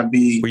 I was trying to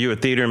be. Were you a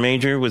theater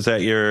major? Was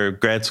that your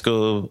grad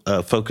school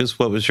focus?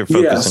 What was your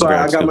focus? Yeah, so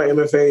I got my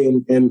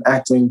MFA in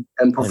acting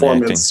and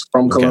performance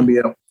from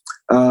Columbia.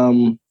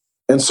 And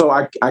so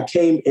I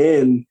came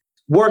in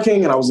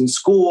working and I was in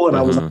school and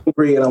I was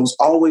hungry and I was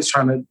always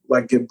trying to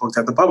like get booked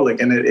at the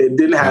public. And it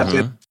didn't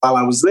happen while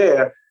I was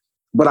there,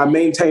 but I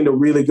maintained a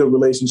really good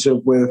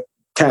relationship with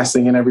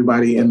casting and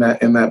everybody in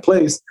that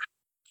place.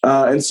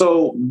 And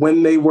so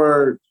when they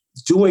were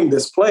doing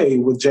this play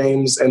with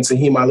James and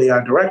Saheem Ali,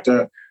 our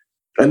director,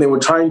 and they were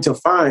trying to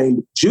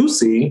find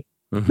Juicy,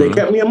 they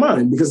kept me in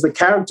mind because the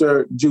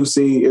character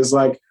Juicy is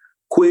like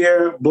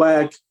queer,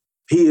 Black.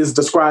 He is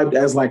described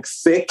as like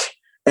thick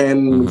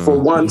And for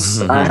once,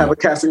 I have a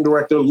casting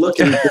director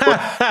looking for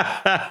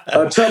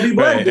a chubby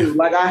black dude.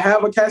 Like, I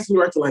have a casting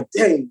director like,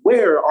 dang,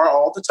 where are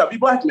all the chubby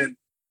black men?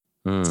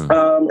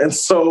 And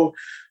so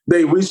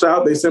they reached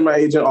out, they sent my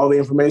agent all the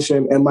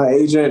information. And my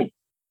agent,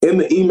 in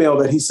the email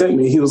that he sent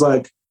me, he was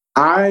like,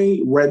 I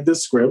read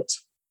this script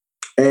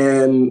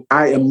and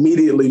I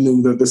immediately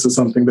knew that this is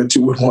something that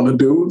you would want to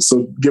do.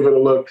 So give it a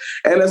look.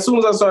 And as soon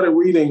as I started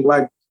reading,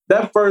 like,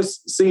 that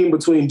first scene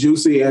between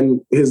Juicy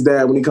and his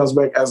dad when he comes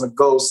back as a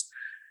ghost,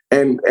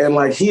 and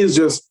like he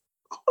is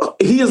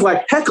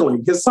like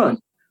heckling his son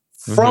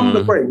from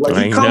the break. Like,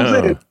 he comes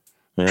in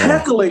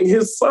heckling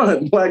his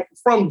son, like,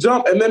 from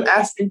jump, and then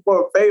asking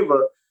for a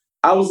favor.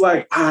 I was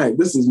like, all right,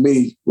 this is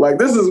me. Like,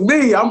 this is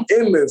me. I'm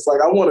in this. Like,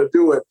 I want to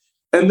do it.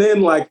 And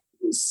then, like,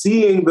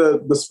 seeing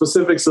the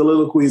specific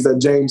soliloquies that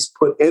James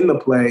put in the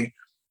play,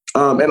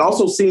 and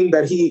also seeing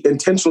that he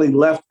intentionally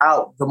left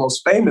out the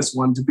most famous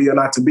one, To Be or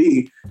Not to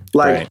Be,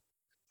 like,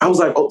 I was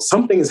like, oh,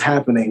 something is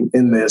happening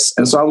in this.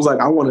 And so I was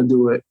like, I want to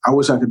do it. I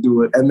wish I could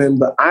do it. And then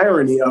the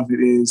irony of it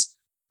is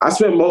I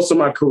spent most of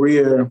my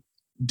career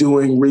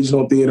doing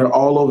regional theater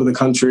all over the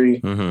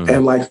country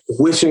and, like,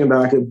 wishing that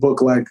I could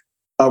book, like,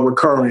 a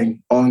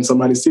recurring on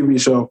somebody's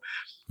TV show.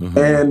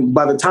 And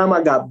by the time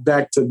I got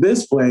back to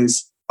this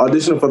place,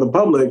 auditioning for the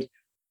public,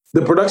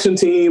 the production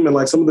team and,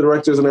 like, some of the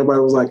directors and everybody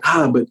was like,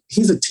 but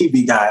he's a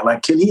TV guy.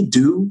 Like, can he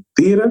do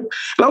theater? And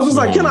I was just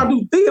like, can I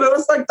do theater?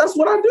 It's like, that's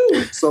what I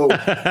do. So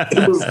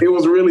it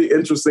was really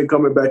interesting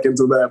coming back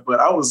into that. But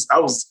I was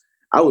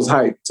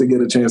hyped to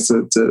get a chance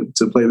to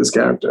play this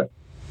character.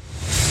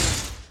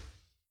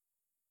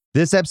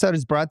 This episode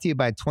is brought to you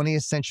by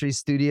 20th Century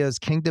Studios'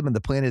 Kingdom of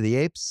the Planet of the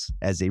Apes.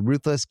 As a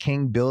ruthless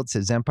king builds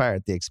his empire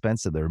at the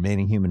expense of the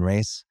remaining human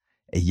race,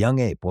 a young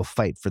ape will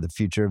fight for the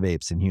future of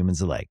apes and humans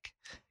alike.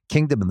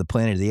 Kingdom of the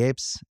Planet of the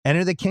Apes.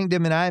 Enter the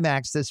kingdom in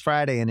IMAX this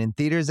Friday and in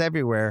theaters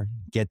everywhere.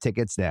 Get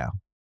tickets now.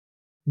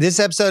 This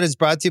episode is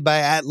brought to you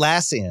by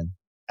Atlassian.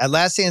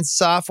 Atlassian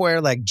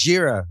software like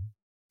Jira,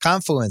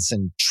 Confluence,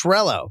 and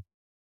Trello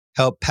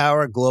help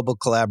power global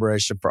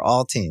collaboration for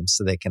all teams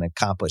so they can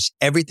accomplish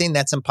everything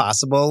that's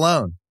impossible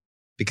alone.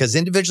 Because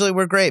individually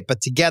we're great,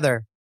 but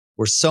together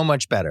we're so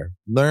much better.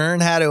 Learn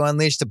how to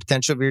unleash the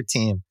potential of your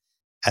team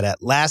at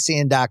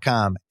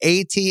Atlassian.com.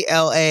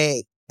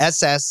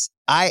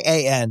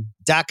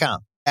 Atlassian.com.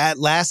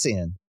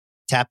 Atlassian.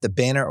 Tap the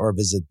banner or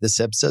visit this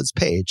episode's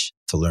page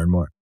to learn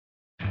more.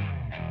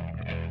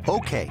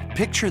 Okay,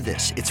 picture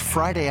this. It's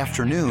Friday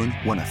afternoon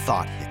when a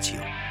thought hits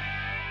you.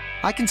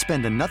 I can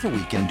spend another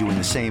weekend doing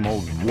the same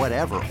old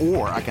whatever,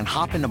 or I can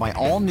hop into my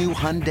all-new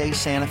Hyundai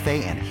Santa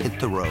Fe and hit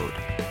the road.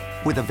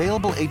 With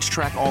available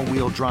H-Track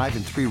all-wheel drive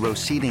and 3-row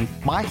seating,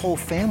 my whole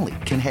family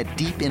can head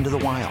deep into the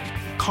wild.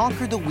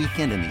 Conquer the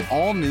weekend in the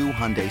all-new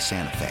Hyundai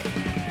Santa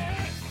Fe.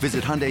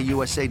 Visit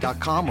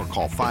HyundaiUSA.com or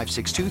call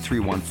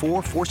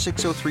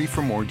 562-314-4603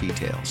 for more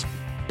details.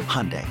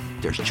 Hyundai,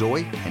 there's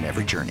joy in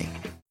every journey.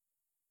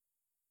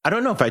 I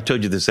don't know if I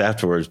told you this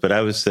afterwards, but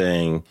I was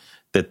saying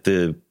that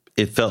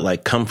it felt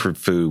like comfort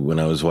food when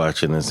I was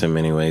watching this in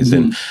many ways.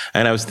 And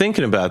I was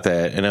thinking about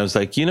that, and I was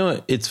like, you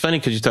know, it's funny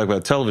because you talk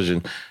about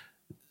television.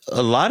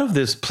 A lot of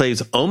this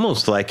plays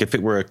almost like if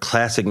it were a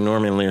classic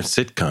Norman Lear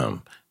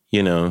sitcom,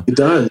 you know? It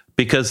does.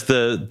 Because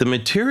the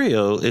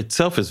material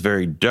itself is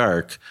very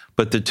dark,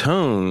 but the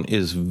tone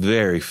is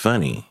very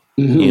funny,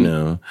 you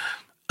know?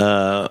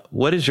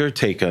 What is your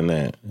take on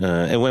that?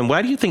 And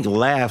why do you think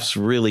laughs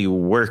really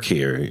work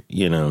here,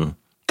 you know?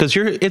 Because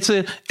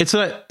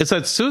it's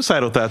not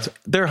suicidal thoughts;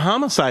 they're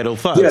homicidal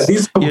thoughts. Yeah,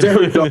 these are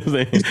very dark.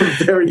 These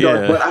are very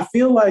dark. But I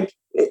feel like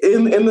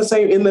in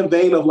the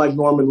vein of like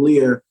Norman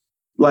Lear,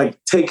 like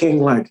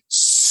taking like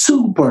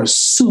super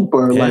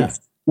like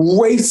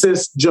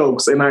racist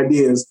jokes and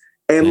ideas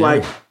and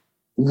like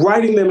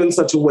writing them in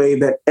such a way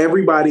that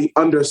everybody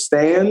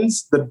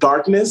understands the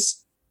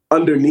darkness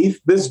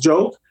underneath this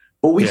joke.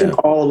 But we can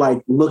all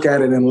like look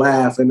at it and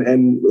laugh, and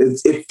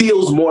it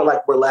feels more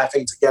like we're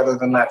laughing together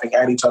than laughing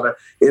at each other.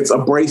 It's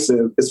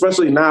abrasive,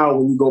 especially now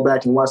when you go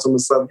back and watch some of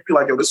the stuff. You feel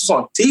like, yo, this was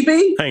on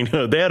TV? I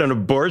know. They had an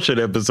abortion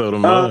episode of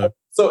mine.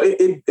 So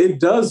it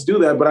does do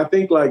that. But I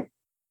think like,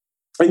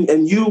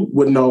 and you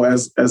would know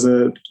as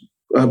a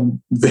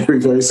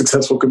very, very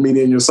successful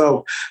comedian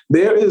yourself,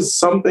 there is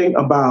something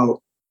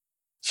about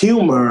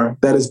humor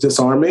that is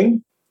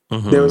disarming.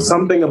 There is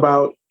something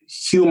about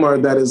humor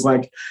that is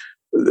like,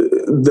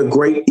 the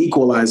great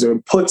equalizer.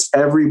 Puts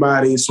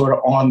everybody sort of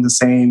on the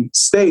same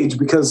stage,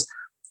 because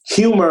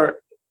humor,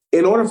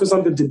 in order for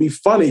something to be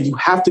funny, you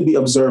have to be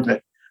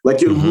observant.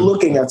 Like you're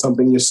looking at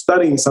something, you're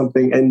studying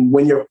something. And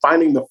when you're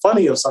finding the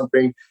funny of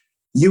something,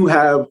 you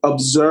have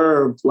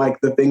observed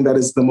like the thing that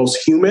is the most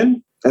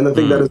human and the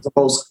thing that is the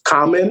most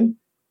common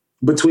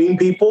between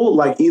people.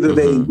 Like either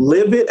they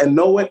live it and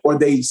know it, or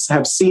they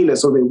have seen it,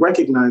 so they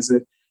recognize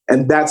it.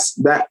 And that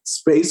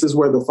space is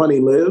where the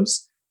funny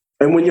lives.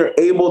 And when you're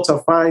able to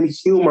find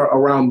humor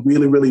around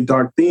really, really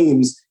dark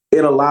themes,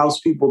 it allows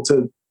people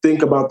to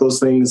think about those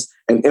things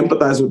and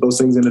empathize with those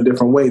things in a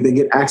different way. They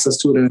get access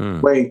to it in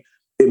a way.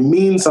 It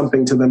means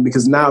something to them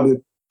because now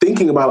they're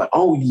thinking about like,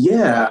 oh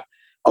yeah,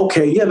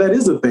 okay, yeah, that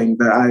is a thing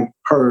that I've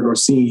heard or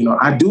seen,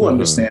 or I do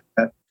understand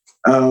that.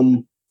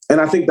 And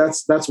I think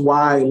that's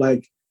why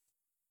like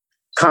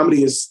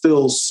comedy is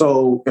still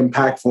so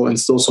impactful and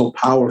still so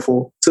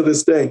powerful to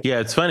this day. Yeah,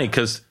 it's funny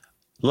because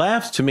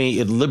laughs to me,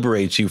 it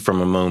liberates you from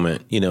a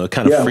moment. It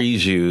kind of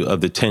frees you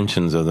of the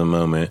tensions of the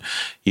moment,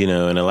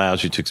 and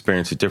allows you to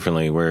experience it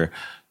differently. Where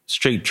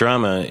straight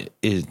drama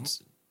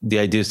is, the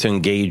idea is to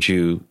engage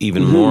you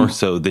even more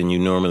so than you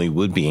normally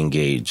would be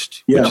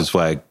engaged, which is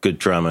why good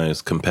drama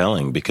is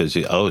compelling, because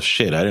oh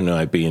shit, I didn't know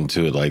I'd be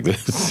into it like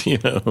this,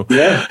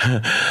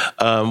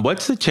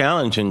 What's the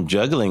challenge in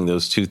juggling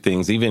those two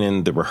things, even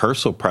in the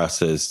rehearsal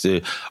process?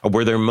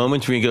 Were there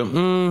moments where you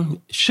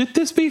go, should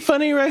this be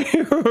funny right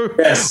here?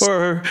 Yes.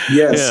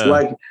 Yes. Yeah.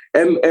 Like,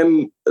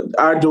 and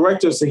our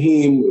director,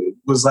 Saheem,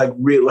 was like,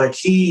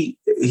 he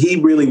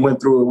really went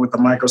through it with a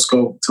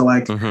microscope to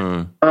like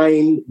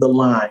find the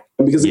line.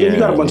 Because again, you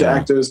got a bunch of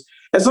actors,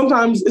 and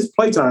sometimes it's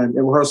playtime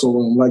in rehearsal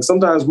room. Like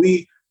sometimes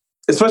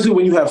especially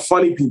when you have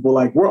funny people,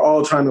 like we're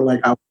all trying to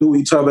like outdo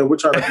each other. We're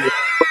trying to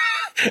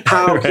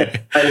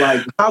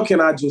how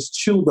can I just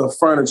chew the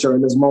furniture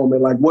in this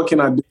moment? Like, what can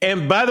I do?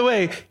 And by the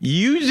way,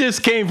 you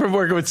just came from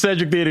working with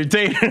Cedric the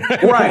Entertainer,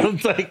 right?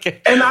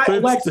 And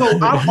so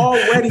I'm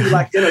already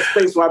like in a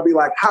space where I'd be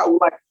like, how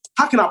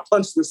can I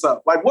punch this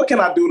up? Like, what can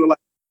I do to like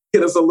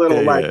get us a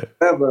little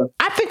whatever?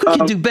 I think we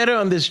can do better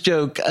on this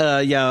joke,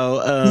 y'all.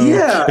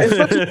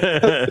 Especially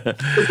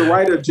because the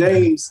writer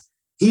James,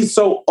 he's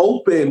so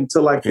open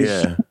to like the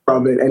humor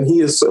of it, and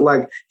he is so,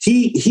 like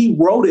he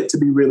wrote it to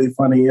be really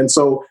funny, and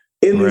so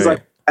in these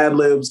like ad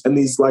libs and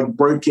these like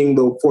breaking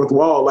the fourth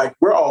wall, like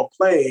we're all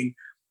playing.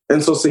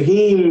 And so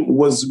Saheem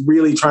was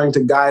really trying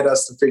to guide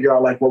us to figure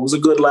out like what was a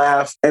good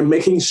laugh, and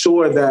making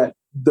sure that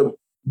the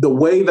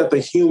way that the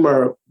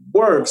humor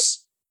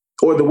works,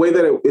 or the way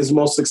that it is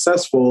most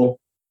successful,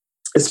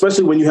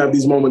 especially when you have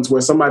these moments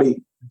where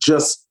somebody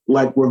just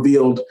like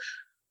revealed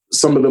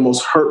some of the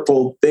most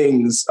hurtful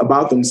things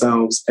about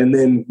themselves, and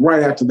then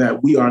right after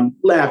that we are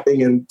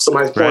laughing and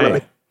somebody's pulling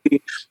up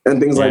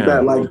and things like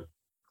that. Like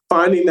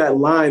finding that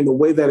line, the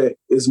way that it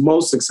is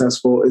most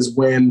successful is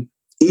when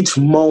each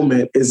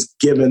moment is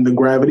given the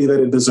gravity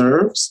that it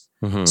deserves.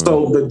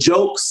 So the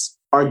jokes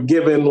are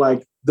given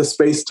like the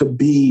space to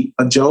be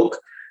a joke,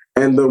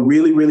 and the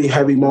really, really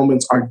heavy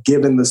moments are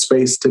given the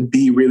space to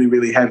be really,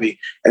 really heavy.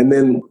 And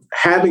then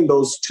having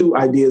those two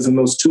ideas and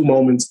those two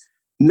moments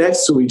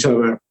next to each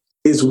other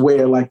is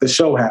where like the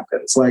show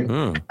happens. Like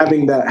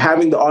having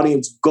the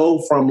audience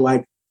go from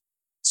like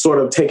sort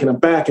of taken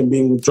aback and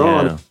being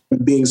withdrawn,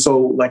 and being so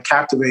like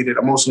captivated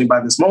emotionally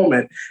by this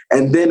moment,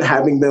 and then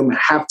having them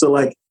have to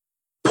like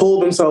pull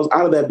themselves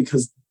out of that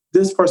because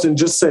this person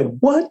just said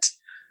what?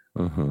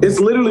 It's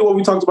literally what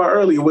we talked about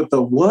earlier with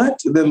the what,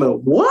 then the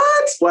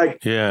what? Like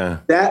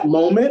that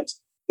moment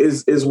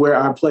is where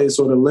our play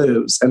sort of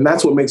lives. And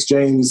that's what makes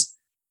James,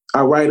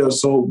 our writer,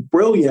 so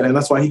brilliant. And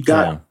that's why he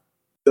got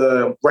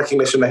the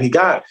recognition that he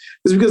got,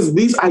 is because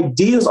these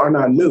ideas are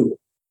not new.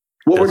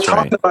 What we're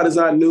talking about is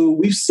not new.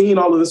 We've seen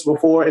all of this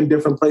before in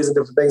different places and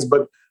different things,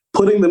 but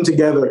putting them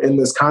together in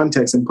this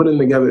context and putting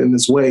them together in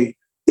this way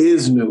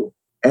is new.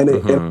 And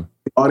it and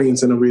the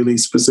audience in a really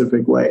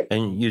specific way.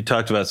 And you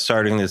talked about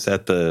starting this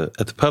at the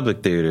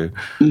public theater.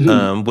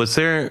 Was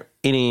there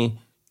any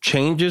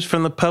changes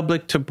from the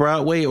public to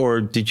Broadway,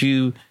 or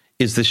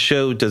does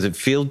it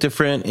feel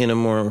different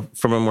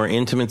from a more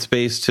intimate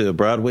space to a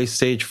Broadway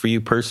stage for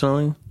you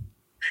personally?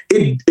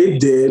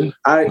 It did.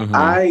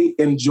 I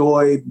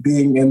enjoyed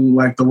being in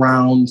like the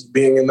rounds,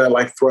 being in that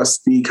like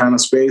thrusty kind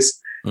of space.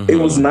 It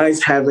was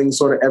nice having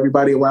sort of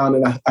everybody around,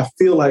 and I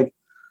feel like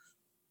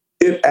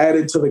it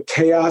added to the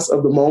chaos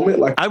of the moment.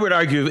 Like I would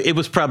argue it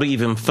was probably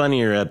even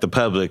funnier at the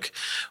public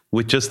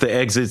with just the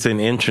exits and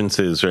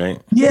entrances,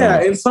 right?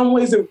 Yeah, in some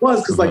ways it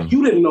was, because like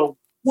you didn't know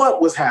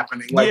what was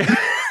happening, like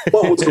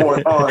what was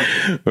going on.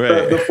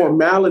 The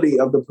formality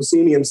of the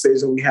proscenium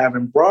stage that we have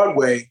in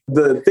Broadway,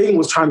 the thing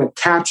was trying to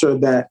capture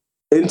that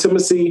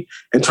intimacy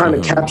and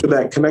trying to capture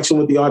that connection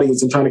with the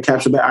audience and trying to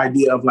capture that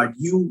idea of like,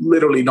 you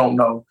literally don't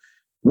know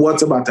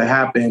what's about to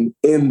happen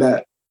in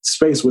that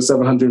space with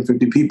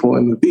 750 people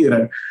in the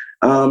theater.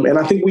 And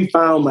I think we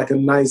found like a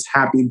nice,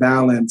 happy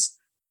balance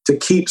to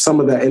keep some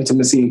of that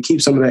intimacy and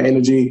keep some of that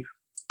energy.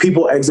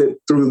 People exit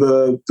through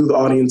the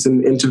audience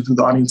and enter through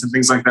the audience and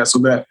things like that, so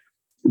that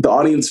the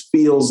audience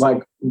feels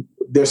like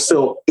they're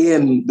still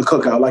in the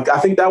cookout. Like I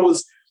think that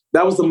was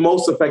the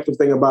most effective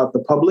thing about the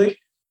public.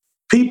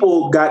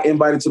 People got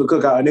invited to the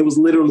cookout and it was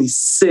literally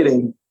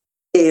sitting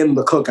in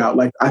the cookout.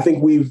 Like I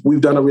think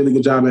we've done a really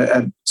good job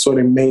at sort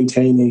of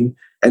maintaining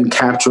and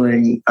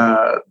capturing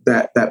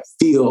that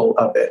feel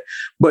of it.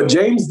 But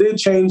James did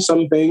change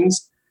some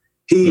things.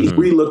 He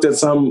re-looked at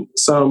some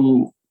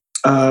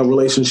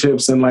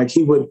relationships, and like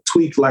he would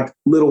tweak like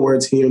little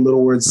words here,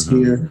 little words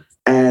here,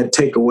 add,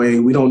 take away.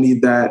 We don't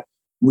need that.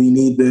 We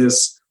need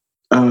this.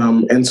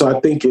 And so I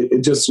think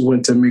it just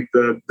went to make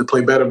the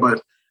play better.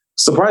 But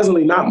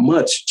surprisingly, not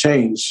much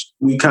changed.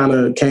 We kind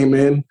of came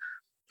in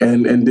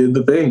and did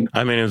the thing.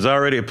 I mean, it was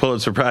already a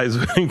Pulitzer Prize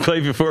winning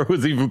play before it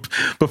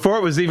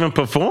was even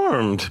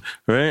performed,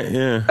 right?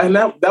 Yeah. And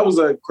that was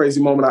a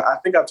crazy moment. I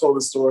think I told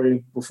this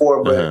story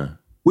before, but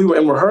we were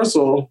in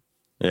rehearsal.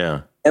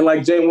 Yeah. And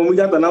like James, when we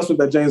got the announcement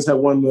that James had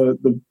won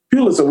the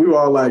Pulitzer, we were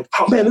all like,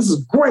 "Oh man, this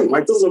is great!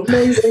 Like, this is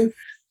amazing.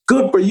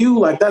 Good for you.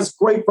 Like, that's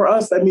great for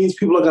us. That means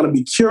people are going to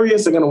be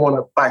curious. They're going to want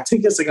to buy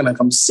tickets. They're going to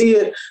come see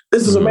it.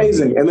 This is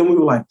amazing." And then we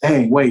were like,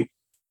 "Dang, wait,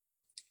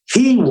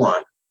 he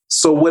won.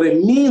 So what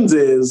it means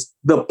is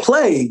the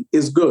play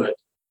is good.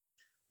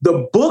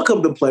 The book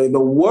of the play, the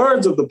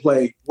words of the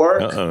play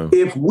work.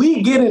 If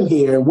we get in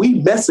here and we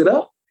mess it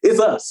up, it's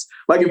us.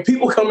 Like if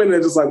people come in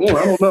and just like,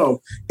 I don't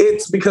know.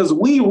 It's because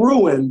we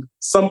ruined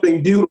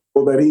something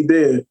beautiful that he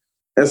did."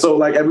 And so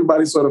like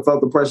everybody sort of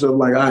felt the pressure of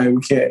like, all right,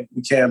 we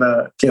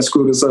can't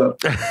screw this up.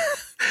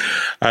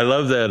 I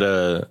love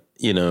that,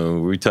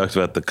 we talked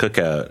about the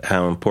cookout,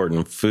 how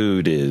important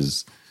food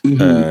is.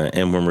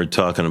 And when we're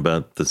talking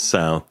about the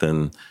South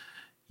and,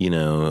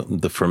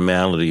 the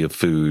formality of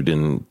food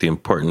and the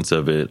importance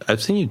of it,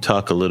 I've seen you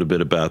talk a little bit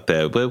about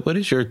that. But what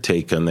is your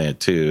take on that,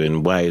 too,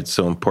 and why it's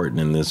so important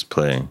in this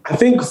play? I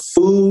think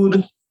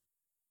food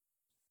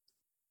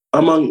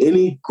among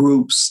any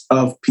groups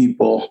of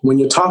people, when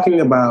you're talking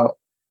about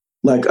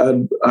like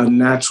a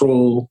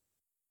natural,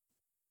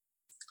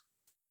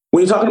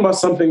 when you're talking about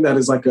something that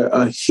is like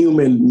a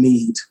human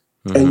need,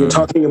 and you're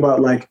talking about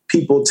like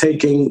people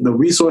taking the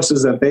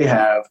resources that they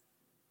have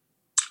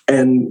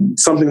and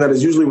something that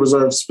is usually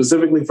reserved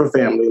specifically for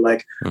family,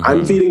 like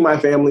I'm feeding my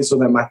family so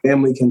that my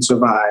family can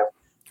survive.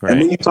 Right.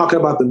 And then you talk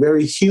about the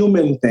very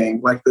human thing,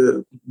 like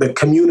the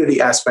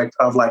community aspect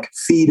of like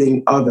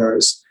feeding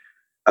others.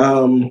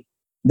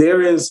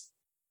 There is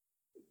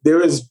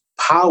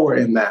power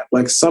in that.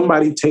 Like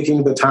somebody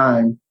taking the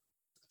time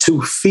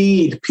to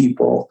feed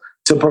people,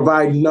 to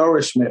provide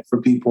nourishment for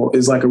people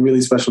is like a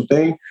really special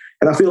thing.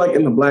 And I feel like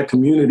in the Black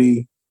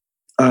community,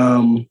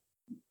 in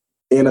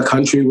a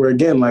country where,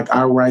 again, like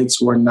our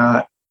rights were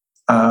not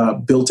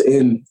built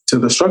in to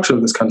the structure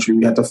of this country,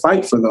 we had to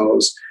fight for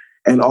those.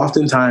 And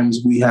oftentimes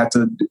we had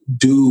to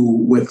do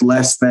with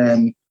less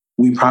than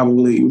we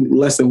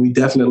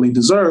definitely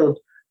deserved.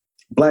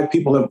 Black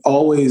people have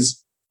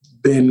always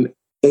been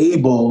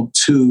able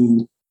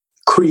to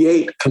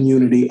create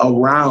community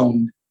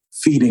around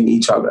feeding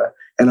each other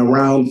and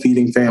around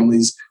feeding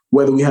families,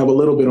 whether we have a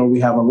little bit or we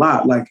have a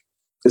lot. Like,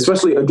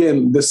 especially,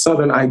 again, this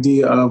Southern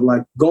idea of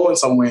like going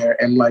somewhere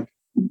and like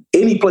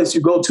any place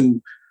you go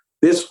to,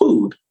 there's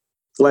food.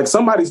 Like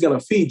somebody's going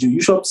to feed you.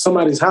 You show up to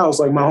somebody's house,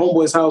 like my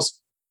homeboy's house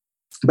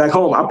back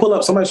home, I pull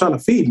up, somebody's trying to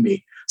feed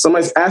me.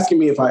 Somebody's asking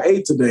me if I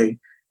ate today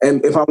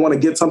and if I want to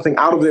get something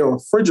out of their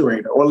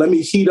refrigerator, or let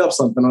me heat up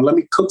something, or let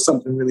me cook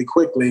something really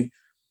quickly.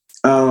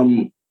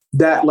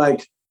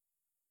 That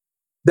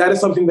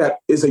is something that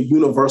is a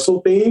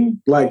universal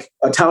theme. Like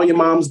Italian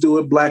moms do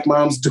it, Black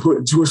moms do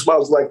it, Jewish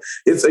moms, like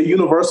it's a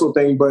universal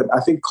thing. But I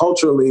think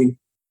culturally,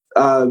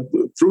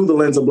 through the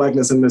lens of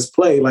Blackness in this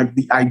play, like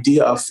the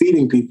idea of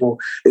feeding people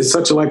is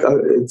such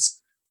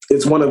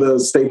it's one of the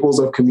staples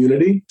of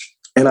community.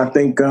 And I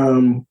think we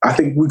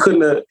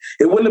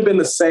it wouldn't have been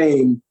the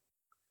same,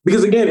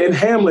 because again, in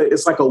Hamlet,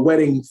 it's like a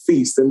wedding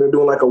feast and they're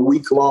doing like a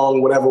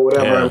week-long,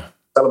 whatever,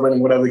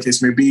 celebrating whatever the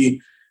case may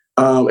be.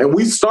 And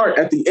we start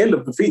at the end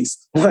of the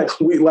feast.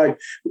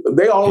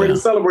 They already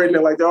celebrating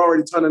it, like they're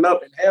already turning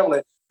up in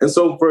Hamlet. And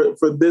so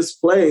for this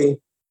play,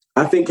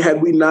 I think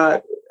had we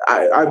not,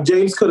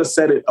 James could have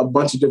said it a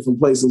bunch of different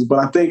places, but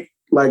I think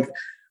like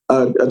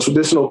a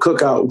traditional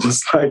cookout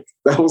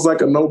was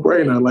like a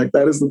no-brainer. Like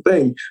that is the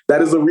thing.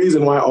 That is the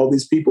reason why all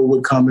these people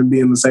would come and be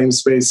in the same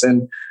space.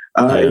 And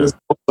it was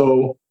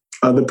also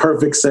the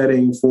perfect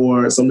setting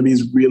for some of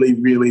these really,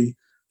 really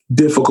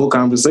difficult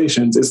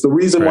conversations. It's the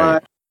reason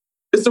why.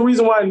 It's the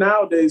reason why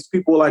nowadays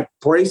people like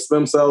brace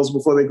themselves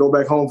before they go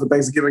back home for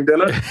Thanksgiving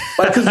dinner.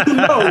 Like, because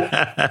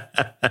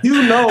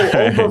you know,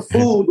 over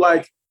food,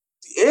 like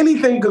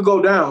anything could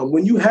go down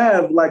when you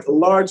have like a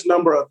large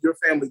number of your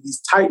family, these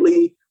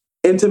tightly,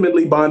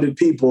 intimately bonded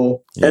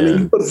people, and then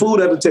you put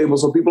food at the table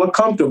so people are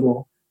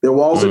comfortable. Their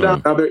walls are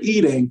down, now they're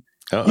eating.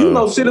 You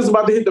know, shit is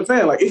about to hit the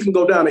fan. Like it can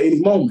go down at any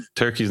moment.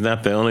 Turkey's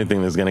not the only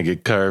thing that's going to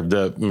get carved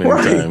up many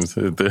times.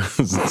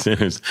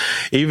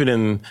 Even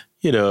in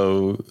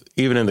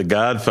The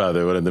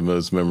Godfather, one of the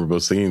most memorable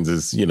scenes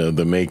is,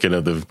 the making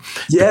of the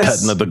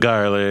cutting of the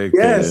garlic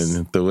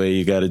and the way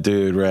you got to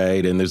do it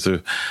right. And there's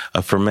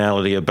a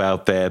formality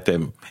about that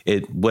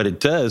what it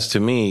does to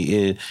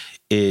me,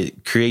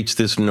 it creates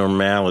this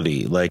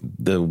normality, like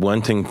the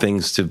wanting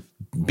things to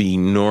be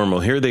normal.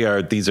 Here they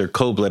are, these are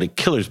cold-blooded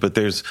killers, but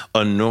there's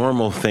a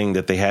normal thing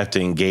that they have to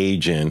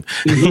engage in,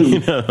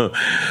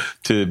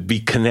 to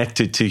be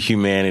connected to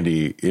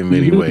humanity in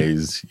many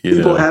ways.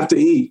 People have to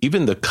eat.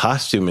 Even the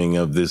costuming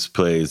of this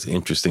play is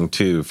interesting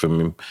too,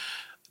 from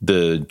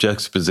the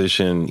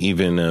juxtaposition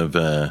even of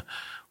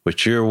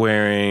what you're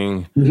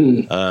wearing,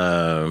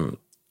 to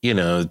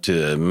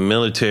a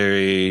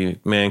military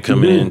man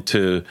coming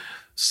into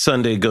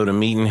Sunday go to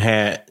meeting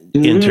hat,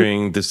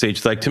 entering the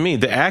stage. Like, to me,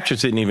 the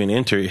actress didn't even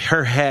enter.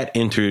 Her hat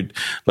entered.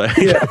 Like,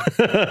 yeah.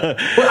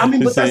 Well, I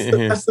mean, but that's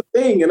the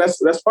thing. And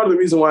that's part of the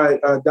reason why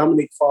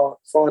Dominique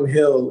Fawn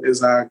Hill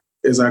is our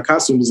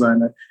costume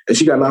designer. And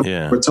she got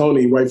nominated for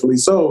Tony, rightfully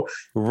so.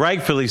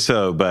 Rightfully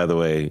so, by the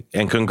way.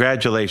 And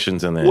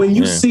congratulations on that. When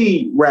you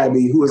see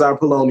Rabbi, who is our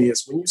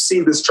Polonius, when you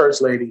see this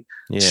church lady,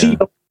 she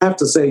don't have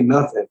to say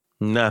nothing.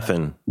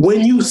 Nothing.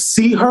 When you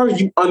see her,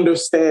 you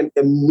understand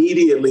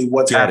immediately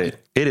what's happening.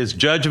 It is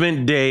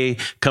Judgment Day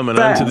coming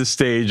onto the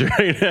stage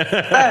right now.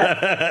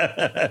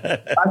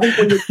 I think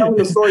when you're telling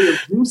the story of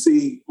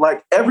Juicy,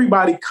 like,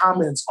 everybody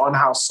comments on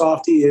how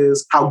soft he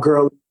is, how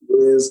girly he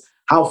is,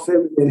 how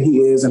feminine he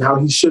is, and how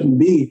he shouldn't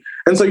be.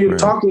 And so you're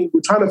trying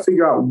to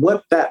figure out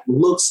what that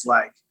looks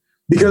like.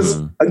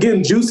 Because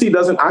again, Juicy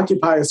doesn't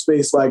occupy a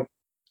space like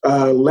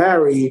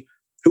Larry,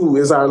 who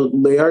is our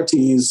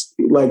Laertes,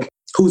 like,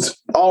 who's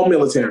all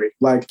military,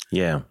 like,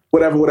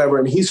 whatever.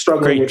 And he's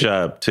struggling. Great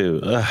job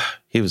too.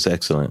 He was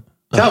excellent.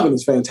 Calvin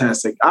is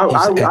fantastic.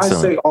 I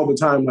say all the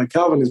time, like,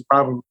 Calvin is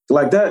probably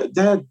like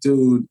that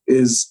dude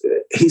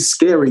he's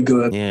scary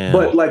good. Yeah.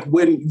 But like,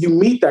 when you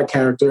meet that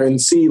character and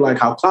see like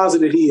how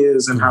closeted he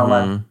is and how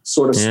like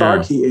sort of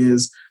stark he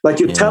is, like,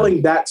 you're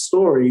telling that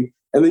story.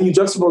 And then you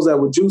juxtapose that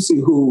with Juicy,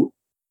 who,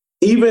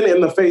 even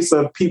in the face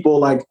of people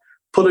like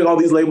putting all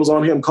these labels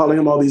on him, calling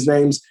him all these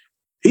names,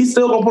 he's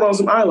still gonna put on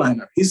some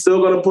eyeliner. He's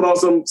still gonna put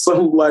on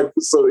some like,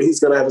 so he's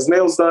gonna have his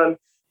nails done.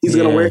 He's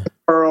gonna wear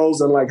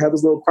pearls and like have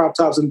his little crop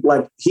tops, and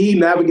like, he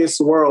navigates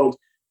the world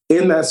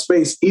in that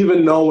space,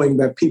 even knowing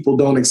that people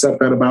don't accept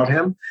that about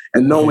him,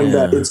 and knowing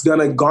that it's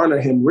gonna garner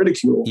him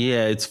ridicule.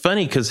 Yeah, it's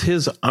funny because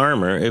his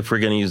armor, if we're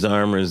gonna use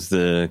armor as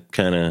the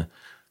kind of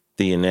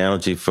the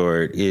analogy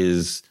for it,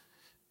 is,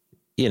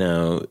 you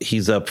know,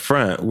 he's up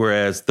front,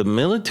 whereas the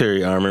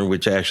military armor,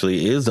 which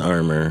actually is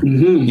armor,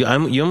 you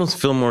almost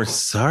feel more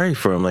sorry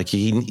for him. Like,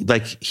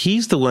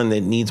 he's the one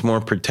that needs more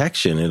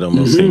protection. It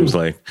almost seems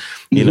like,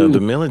 you know,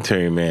 the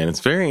military man. It's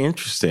very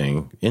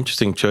interesting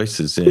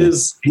choices. Yeah.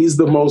 He's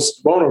the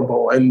most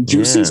vulnerable, and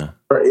Juicy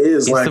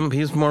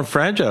he's more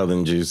fragile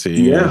than Juicy.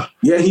 Yeah,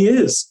 he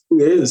is.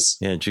 He is.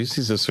 Yeah,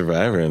 Juicy's a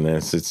survivor in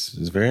this. It's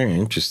very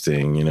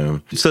interesting, you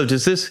know. So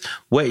does this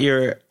whet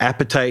your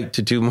appetite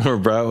to do more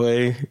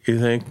Broadway, you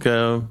think?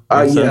 Yeah,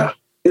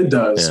 it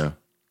does. Yeah.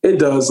 It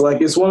does. Like,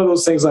 it's one of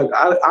those things, like,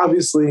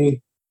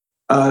 obviously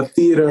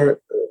theater's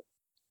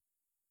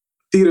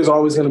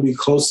always going to be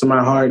close to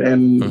my heart,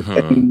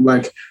 and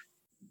like,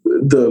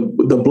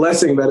 the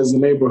blessing that is the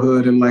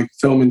neighborhood, and like,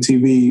 film and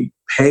TV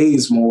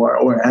pays more,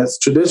 or has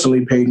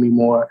traditionally paid me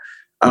more.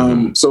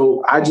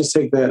 So I just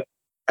take that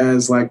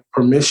as like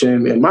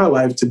permission in my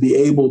life to be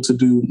able to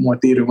do more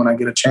theater when I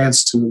get a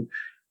chance to.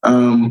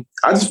 I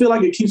just feel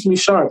like it keeps me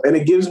sharp, and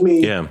it gives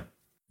me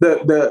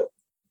the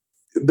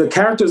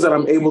characters that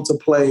I'm able to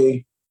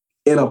play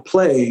in a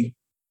play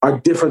are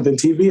different than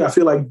TV. I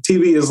feel like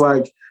TV is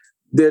like,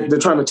 they're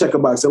trying to check a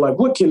box. They're like,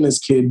 what can this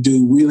kid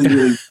do really,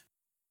 really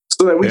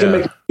so that we can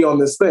make it on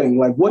this thing?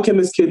 Like, what can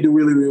this kid do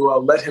really, really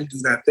well? Let him do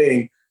that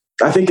thing.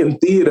 I think in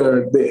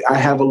theater, I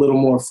have a little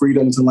more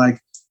freedom to like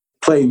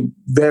play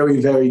very,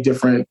 very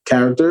different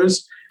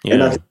characters. Yeah.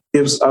 And I think it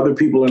gives other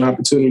people an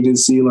opportunity to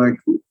see like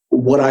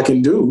what I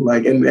can do.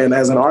 Like, and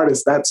as an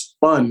artist, that's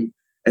fun.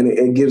 And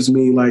it gives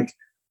me like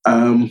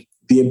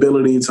the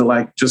ability to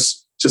like,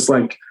 just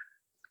like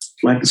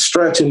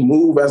stretch and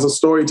move as a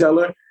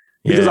storyteller,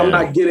 because I'm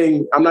not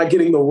getting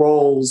the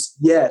roles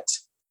yet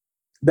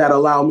that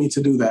allow me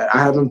to do that. I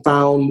haven't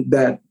found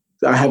that.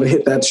 I haven't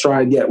hit that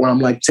stride yet where I'm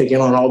like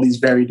taking on all these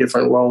very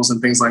different roles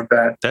and things like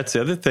that. That's the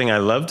other thing I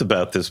loved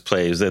about this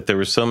play, is that there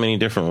were so many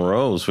different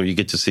roles where you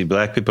get to see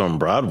Black people on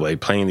Broadway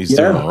playing these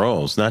different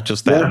roles, not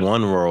just that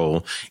one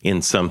role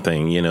in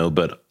something, you know,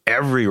 but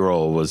every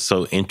role was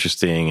so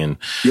interesting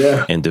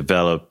and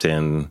developed,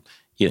 and,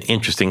 you know,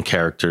 interesting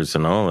characters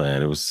and all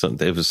that. It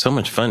was so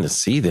much fun to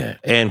see that.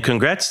 And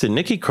congrats to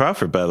Nikki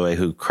Crawford, by the way,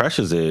 who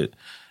crushes it.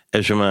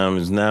 As your mom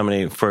is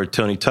nominated for a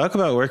Tony. Talk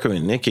about working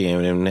with Nikki,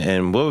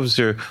 and what was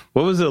it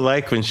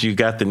like when you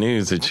got the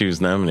news that she was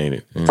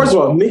nominated? First of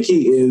all,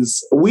 Nikki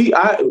is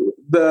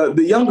the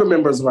younger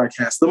members of our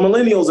cast, the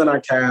millennials in our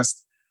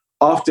cast,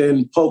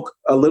 often poke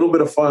a little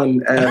bit of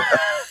fun at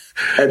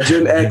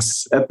Gen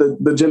X, at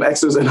the Gen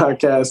Xers in our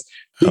cast,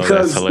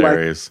 because that's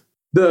hilarious.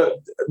 Like,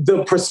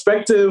 the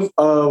perspective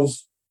of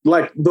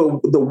like the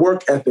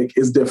work ethic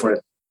is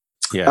different.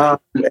 Yeah,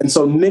 and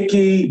so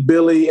Nikki,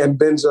 Billy, and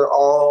Benja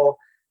all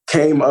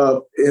came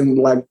up in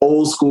like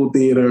old school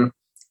theater,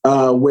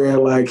 where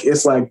like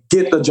it's like,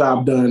 get the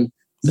job done.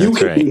 You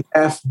can be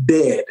half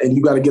dead and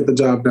you got to get the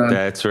job done.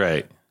 That's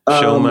right.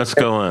 Show must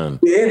go on.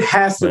 It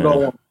has to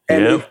go on.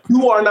 And if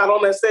you are not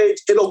on that stage,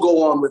 it'll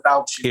go on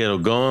without you. It'll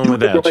go on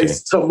without you.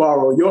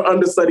 Tomorrow, your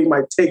understudy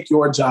might take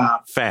your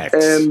job. Facts.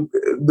 And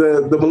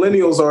the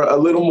millennials are a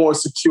little more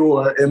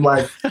secure and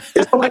like,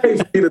 it's okay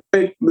for me to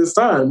take this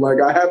time.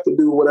 Like, I have to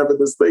do whatever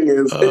this thing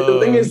is. The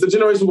thing is, the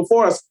generation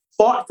before us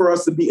fought for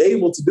us to be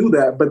able to do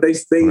that, but they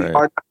are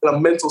not in a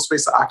mental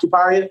space to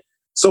occupy it.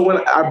 So when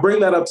I bring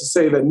that up to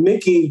say that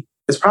Nikki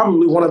is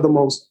probably one of the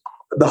most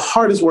the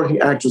hardest working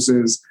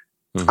actresses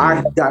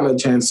I've gotten a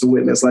chance to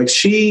witness. Like,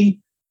 she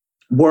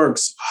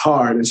works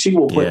hard and she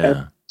will put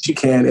everything she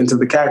can into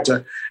the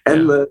character.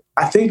 And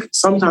I think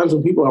sometimes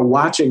when people are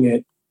watching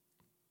it,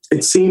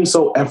 it seems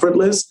so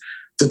effortless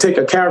to take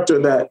a character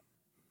that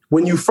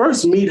when you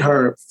first meet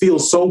her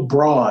feels so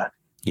broad.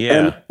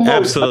 Yeah,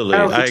 absolutely.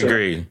 I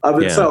agree.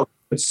 Of itself.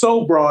 It's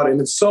so broad and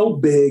it's so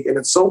big and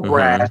it's so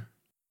brash.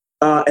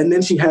 And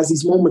then she has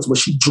these moments where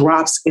she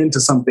drops into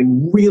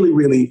something really,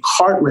 really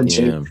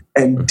heart-wrenching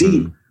and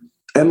deep.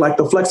 And like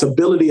the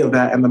flexibility of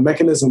that and the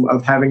mechanism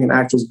of having an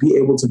actress be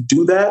able to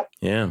do that,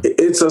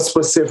 it's a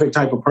specific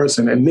type of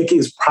person. And Nikki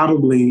is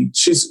probably,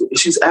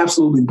 she's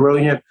absolutely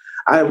brilliant.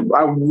 I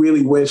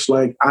really wish,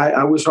 like,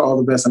 I wish her all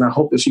the best. And I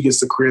hope that she gets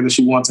the career that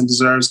she wants and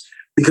deserves,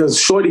 because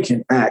Shorty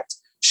can act.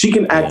 She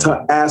can act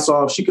her ass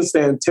off. She can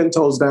stand 10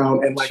 toes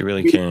down and like she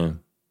really can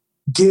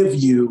give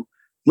you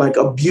like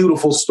a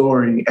beautiful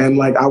story. And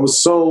like, I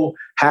was so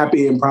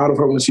happy and proud of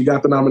her when she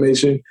got the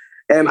nomination.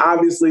 And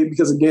obviously,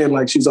 because again,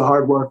 like, she's a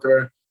hard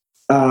worker,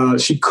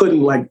 she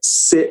couldn't like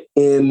sit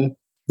in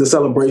the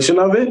celebration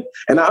of it.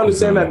 And I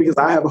understand that because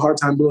I have a hard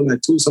time doing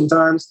that too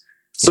sometimes.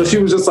 So she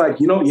was just like,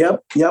 you know,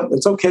 yep,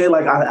 it's okay.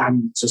 Like,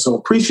 I'm just so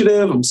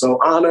appreciative. I'm so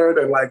honored.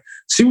 And like,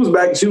 she was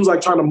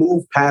like trying to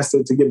move past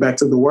it to get back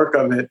to the work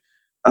of it.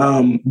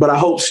 But I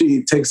hope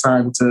she takes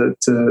time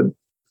to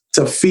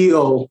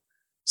feel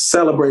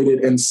celebrated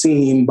and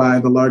seen by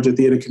the larger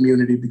theater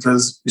community,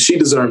 because she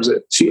deserves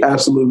it. She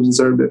absolutely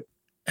deserved it.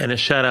 And a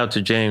shout out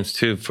to James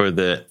too for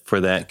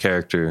that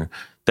character.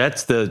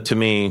 That's to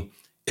me,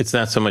 it's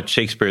not so much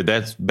Shakespeare.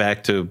 That's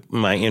back to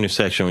my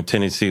intersection with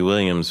Tennessee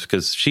Williams,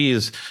 because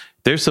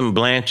there's some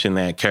Blanche in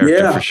that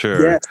character for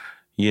sure. Yes.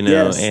 You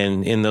know,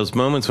 and in those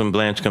moments when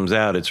Blanche comes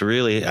out, it's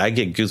really, I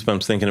get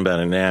goosebumps thinking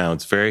about it now.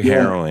 It's very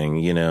harrowing,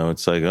 you know,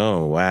 it's like,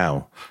 oh,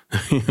 wow.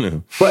 You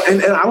know? But,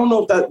 and I don't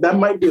know if that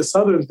might be a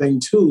Southern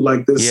thing too.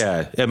 Like this.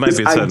 Yeah, it might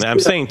be a Southern. I'm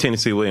saying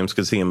Tennessee Williams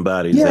because he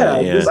embodies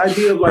that. Yeah, this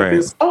idea of like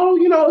this, oh,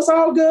 you know, it's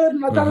all good.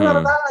 And like,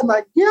 and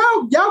like,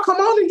 y'all come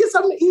on and get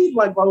something to eat,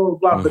 like blah, blah,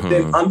 blah. But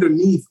then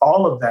underneath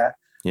all of that,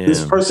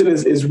 this person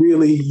is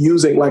really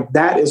using, like,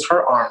 that is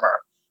her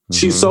armor.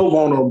 She's so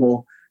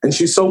vulnerable. And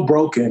she's so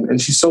broken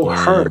and she's so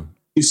hurt.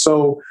 She's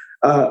so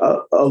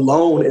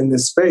alone in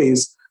this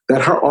space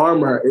that her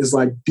armor is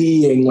like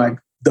being like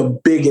the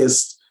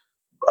biggest,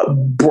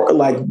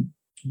 like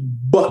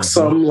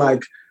buxom,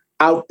 like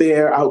out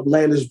there,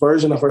 outlandish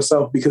version of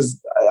herself.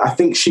 Because I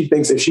think she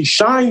thinks if she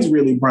shines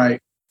really bright,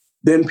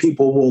 then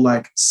people will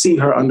like see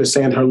her,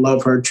 understand her,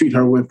 love her, treat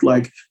her with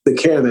like the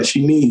care that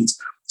she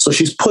needs. So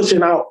she's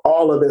pushing out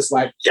all of this,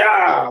 like,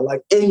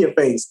 like in your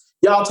face.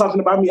 Y'all talking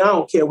about me. I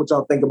don't care what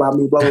y'all think about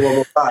me, blah, blah,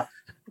 blah, blah.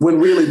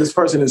 When really this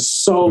person is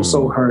so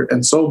hurt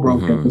and so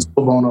broken and so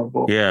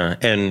vulnerable. Yeah.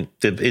 And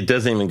it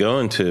doesn't even go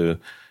into,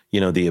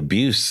 you know, the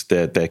abuse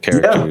that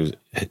character,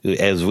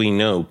 as we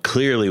know,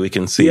 clearly we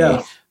can see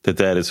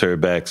that is her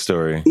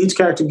backstory. Each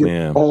character gets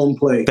their own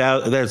play.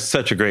 That's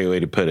such a great way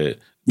to put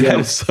it. That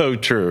is so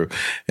true.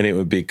 And it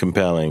would be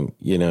compelling,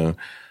 you know.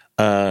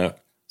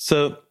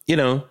 So, you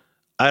know,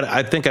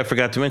 I think I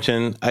forgot to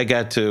mention, I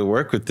got to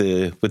work with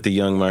the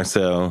young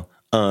Marcel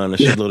on a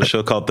little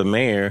show called The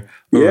Mayor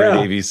over at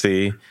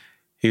ABC.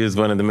 He was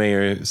one of the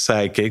mayor's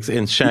sidekicks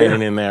and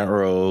shining in that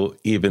role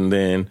even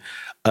then.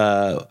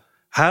 How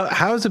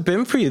has it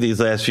been for you these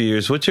last few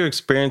years? What's your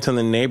experience in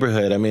the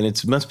neighborhood? I mean,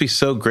 it must be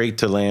so great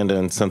to land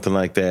on something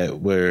like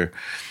that where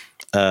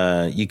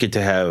you get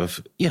to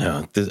have, you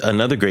know,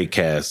 another great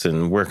cast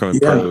and working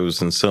with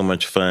pros and so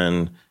much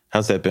fun.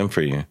 How's that been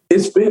for you?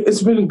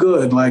 It's been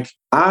good. Like,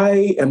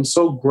 I am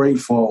so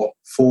grateful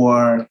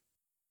for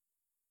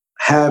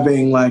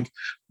having like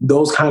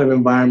those kind of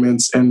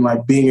environments and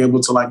like being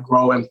able to like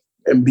grow and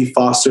be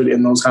fostered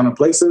in those kind of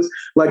places.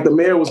 Like, The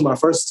Mayor was my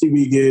first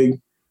TV gig.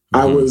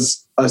 I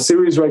was a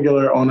series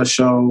regular on a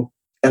show,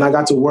 and I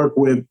got to work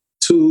with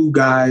two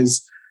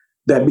guys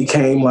that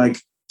became like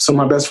some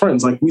of my best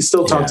friends. Like, we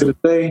still talk to this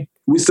day.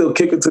 We still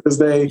kick it to this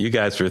day. You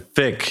guys were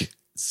thick.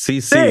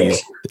 CC.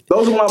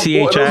 Those are my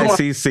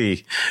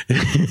THICC.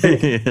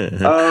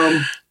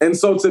 And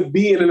so to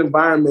be in an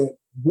environment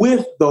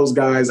with those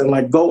guys and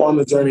like go on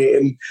the journey,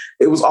 and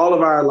it was all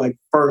of our like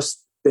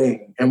first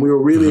thing, and we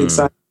were really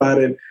excited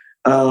about it.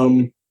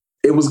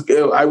 It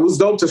was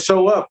dope to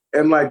show up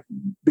and like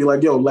be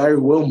like, yo, Larry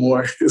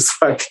Wilmore is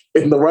like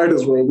in the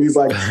writer's room. He's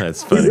like,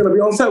 he's gonna be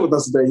on set with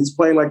us today. He's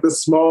playing like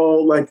this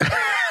small like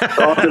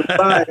off to the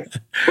side.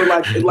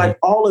 But like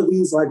all of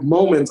these like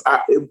moments,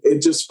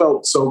 it just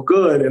felt so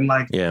good, and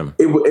like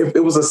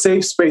it was a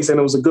safe space, and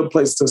it was a good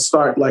place to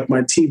start like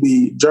my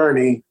TV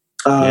journey.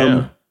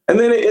 And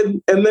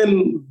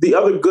then the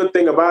other good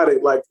thing about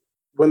it, like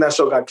when that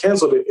show got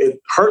canceled, it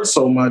hurt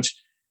so much,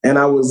 and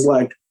I was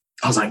like,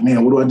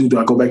 man, what do I do? Do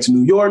I go back to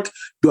New York?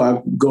 Do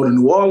I go to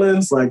New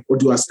Orleans? Like, or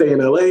do I stay in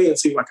LA and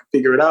see if I can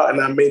figure it out?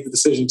 And I made the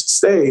decision to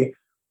stay.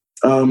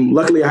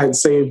 Luckily, I had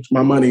saved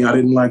my money. I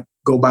didn't like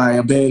go buy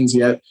a Benz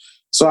yet.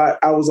 So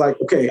I was like,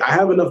 okay, I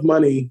have enough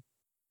money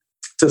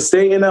to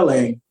stay in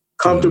LA,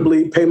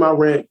 comfortably, pay my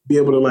rent, be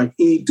able to like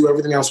eat, do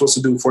everything I was supposed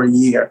to do for a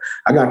year.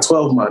 I got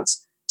 12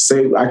 months.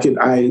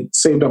 I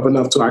saved up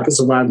enough to I could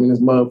survive in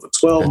this mud for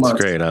 12 months.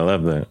 That's great. I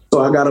love that.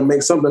 So I got to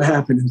make something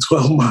happen in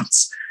 12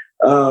 months.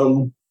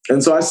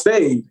 And so I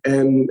stayed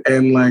and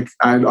like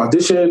I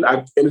auditioned.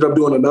 I ended up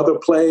doing another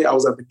play. I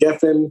was at the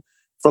Geffen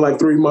for like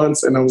 3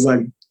 months and I was like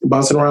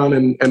bouncing around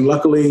and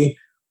luckily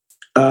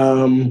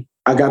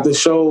I got this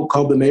show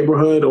called The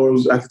Neighborhood, or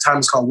at the time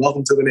it's called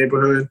Welcome to the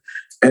Neighborhood.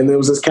 And there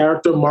was this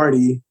character,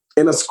 Marty,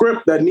 in a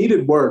script that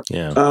needed work.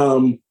 Yeah.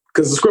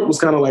 Because the script was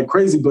kind of like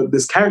crazy, but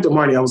this character,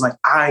 Marty, I was like,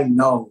 I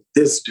know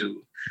this dude.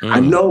 I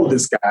know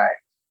this guy.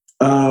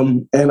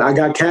 And I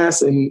got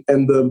cast and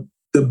the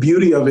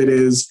beauty of it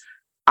is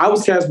I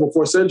was cast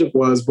before Cedric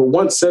was, but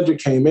once Cedric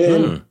came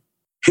in,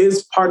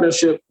 his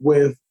partnership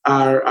with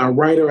our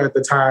writer at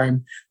the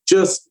time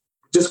just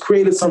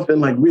created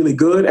something like really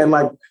good. And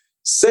like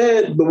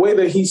said, the way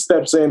that he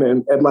steps in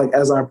and like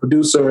as our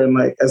producer and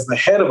like as the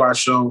head of our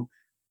show,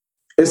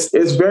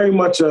 it's very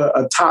much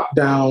a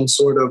top-down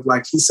sort of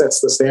like he sets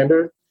the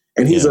standard,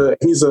 and he's one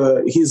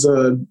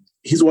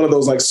of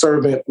those like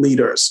servant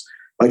leaders.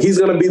 Like he's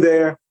gonna be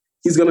there,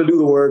 he's gonna do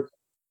the work,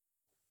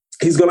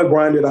 he's gonna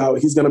grind it out,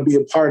 he's gonna be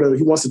a part of.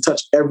 He wants to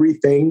touch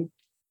everything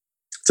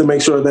to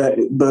make sure that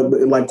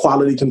the like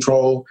quality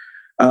control.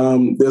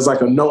 There's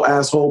like a no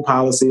asshole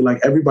policy. Like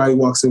everybody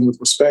walks in with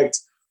respect,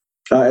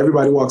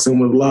 everybody walks in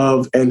with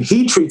love, and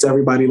he treats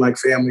everybody like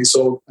family.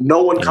 So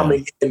no one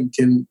coming in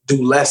can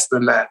do less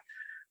than that.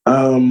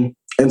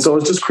 And so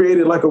it's just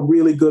created like a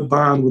really good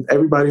bond with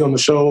everybody on the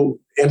show,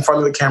 in front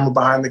of the camera,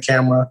 behind the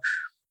camera.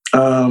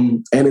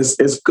 And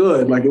it's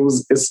good. Like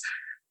it's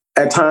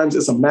at times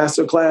it's a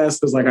master class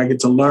because like I get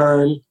to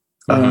learn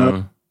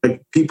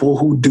like people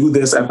who do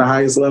this at the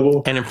highest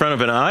level. And in front of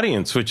an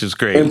audience, which is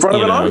great. In front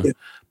of an audience.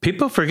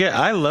 People forget,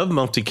 I love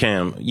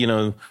multicam. You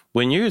know,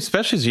 when you're,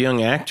 especially as a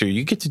young actor,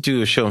 you get to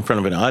do a show in front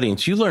of an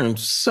audience. You learn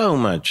so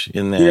much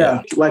in that.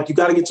 Yeah, like you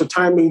got to get your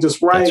timing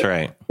just right. That's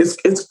right.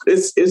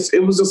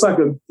 It was just like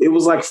it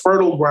was like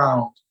fertile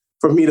ground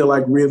for me to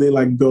like really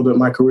like build up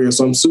my career.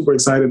 So I'm super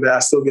excited that I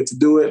still get to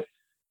do it.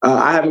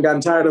 I haven't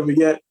gotten tired of it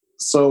yet.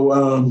 So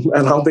and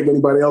I don't think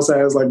anybody else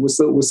has. Like we're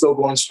still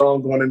going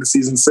strong going into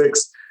season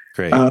 6.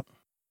 Great.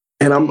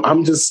 And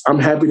I'm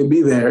happy to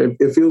be there.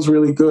 It feels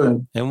really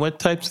good. And what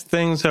types of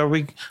things are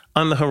we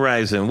on the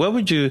horizon? What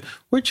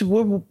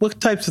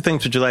types of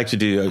things would you like to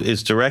do?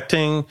 Is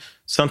directing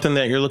something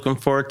that you're looking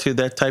forward to?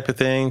 That type of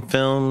thing?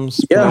 Films?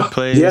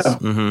 Plays? Yeah.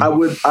 Mm-hmm.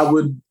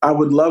 I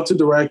would love to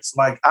direct.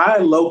 Like I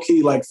low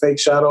key like fake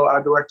shadow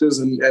our directors,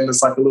 and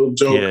it's like a little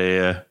joke.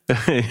 Yeah.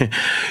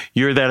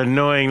 You're that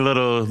annoying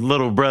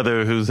little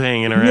brother who's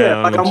hanging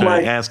around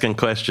asking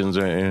questions,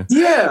 right?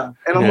 Yeah,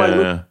 and I'm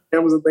like.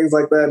 Cameras and things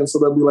like that, and so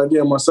they'll be like,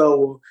 "Yeah,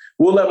 Marcel,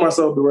 we'll let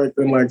Marcel direct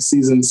in like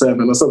season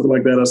 7 or something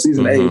like that, or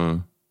season 8."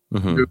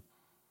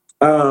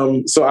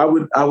 Mm-hmm. So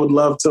I would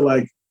love to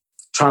like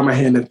try my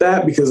hand at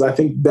that because I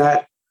think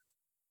that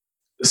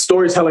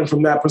storytelling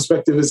from that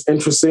perspective is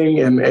interesting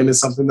and it's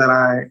something that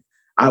I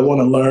want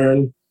to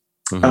learn.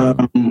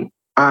 Mm-hmm.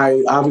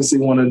 I obviously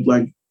want to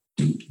like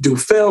do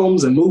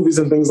films and movies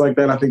and things like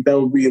that. I think that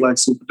would be like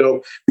super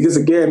dope because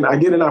again, I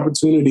get an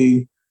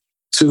opportunity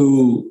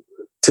to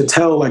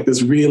tell like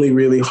this really,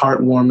 really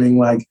heartwarming,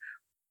 like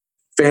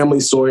family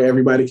story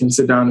everybody can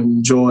sit down and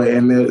enjoy.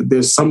 And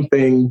there's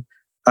something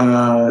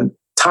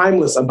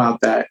timeless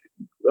about that,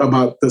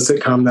 about the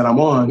sitcom that I'm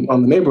on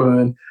The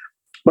Neighborhood.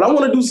 But I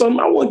want to do something.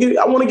 I want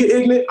to get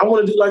ignorant. I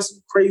want to do like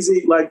some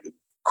crazy, like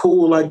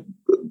cool, like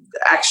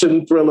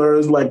action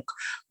thrillers, like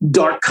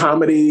dark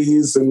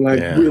comedies and like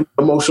really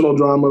emotional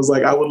dramas.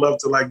 Like I would love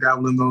to like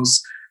dabble in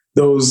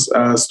those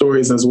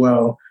stories as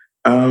well.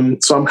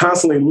 So I'm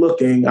constantly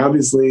looking,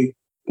 obviously,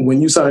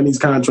 when you sign these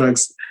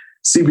contracts,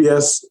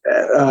 CBS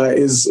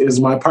is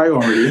my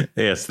priority.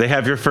 Yes, they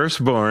have your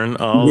firstborn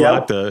all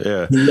locked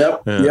up.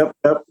 Yep.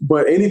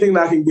 But anything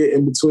that I can get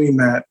in between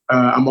that,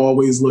 I'm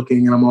always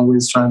looking and I'm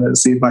always trying to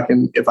see if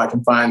I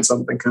can find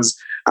something because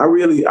I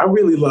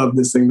really love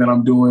this thing that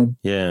I'm doing.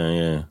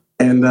 Yeah.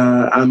 And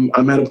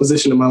I'm at a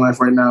position in my life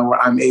right now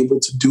where I'm able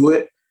to do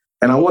it.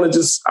 And I want to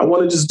just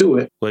do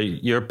it. Well,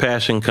 your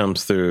passion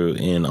comes through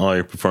in all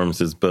your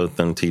performances, both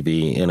on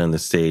TV and on the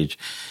stage.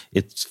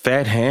 It's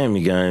Fat Ham,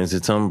 you guys.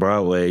 It's on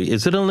Broadway.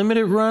 Is it a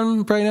limited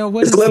run right now?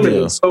 It's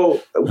limited.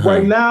 So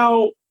right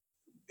now,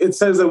 it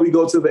says that we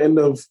go to the end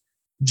of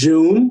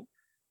June.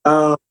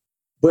 But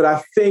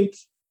I think,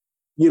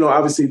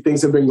 obviously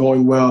things have been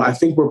going well. I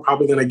think we're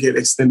probably going to get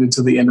extended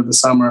to the end of the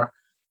summer.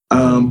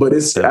 But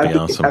it's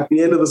awesome. At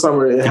the end of the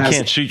summer, you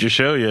can't shoot your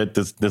show yet.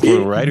 This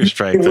little writer's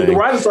strike thing. The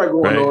writer's strike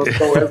going on.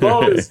 So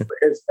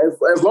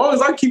as long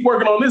as I keep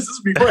working on this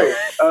will be great.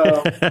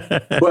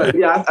 But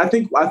yeah, I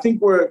think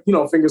we're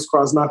fingers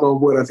crossed, knock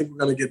on wood. I think we're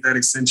going to get that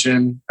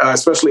extension,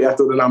 especially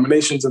after the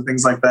nominations and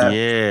things like that.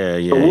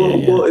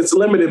 So it's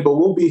limited, but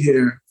we'll be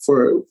here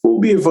for a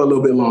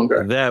little bit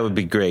longer. That would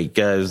be great,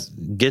 guys.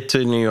 Get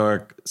to New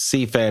York,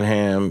 see Fat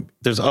Ham.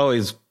 There's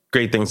always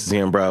great things to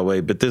see on Broadway,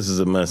 but this is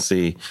a must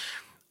see.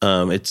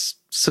 It's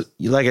so,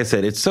 like I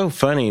said, it's so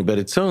funny, but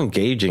it's so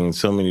engaging in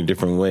so many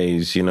different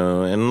ways, you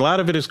know, and a lot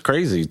of it is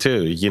crazy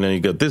too. You know, you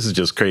go, this is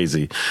just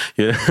crazy.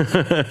 Yeah.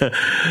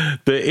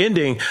 The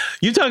ending,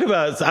 you talk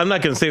about, I'm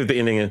not going to say what the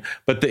ending is,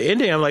 but the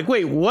ending, I'm like,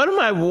 wait, what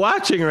am I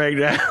watching right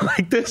now?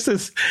 Like, this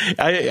is,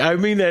 I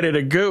mean that in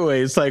a good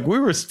way. It's like we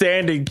were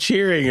standing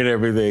cheering and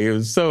everything. It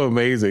was so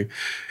amazing.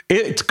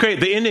 It's crazy.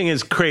 The ending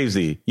is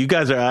crazy. You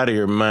guys are out of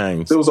your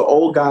minds. There was an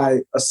old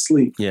guy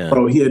asleep. Yeah.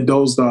 Bro, he had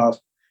dozed off.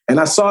 And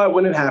I saw it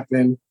when it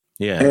happened.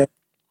 Yeah. And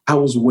I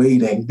was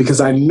waiting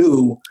because I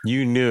knew.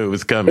 You knew it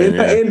was coming. In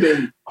the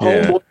ending,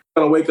 homeboy was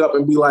going to wake up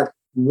and be like,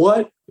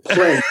 what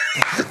play?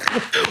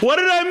 What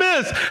did I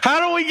miss? How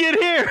do we get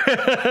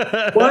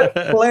here? What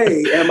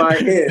play am I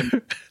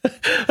in?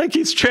 Like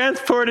he's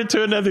transported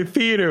to another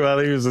theater while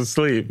he was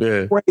asleep.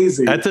 Yeah.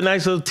 Crazy. That's a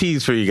nice little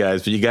tease for you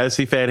guys. But you got to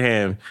see Fat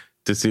Ham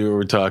to see what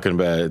we're talking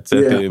about. It's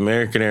at the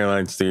American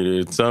Airlines Theater.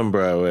 It's on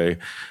Broadway.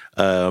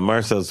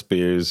 Marcel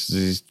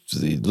Spears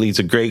he leads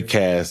a great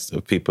cast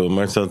of people.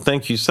 Marcel,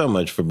 thank you so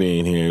much for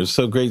being here. It was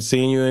so great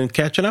seeing you and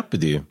catching up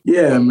with you.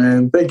 Yeah,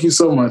 man. Thank you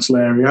so much,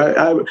 Larry.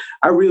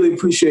 I really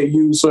appreciate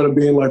you sort of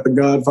being like the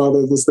godfather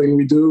of this thing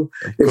we do.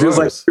 It feels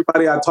like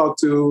everybody I talk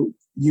to,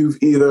 you've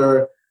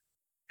either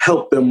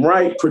helped them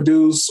write,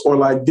 produce, or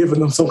like given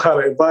them some kind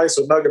of advice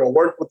or nugget or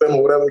work with them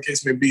or whatever the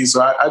case may be.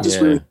 So I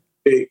just really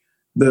appreciate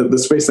the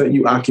space that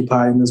you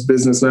occupy in this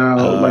business now.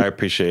 I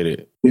appreciate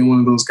it. Being one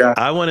of those guys.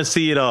 I want to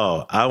see it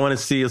all. I want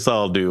to see us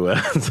all do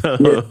well.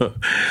 So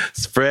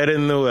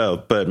spreading the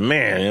wealth. But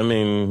man, I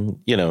mean,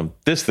 you know,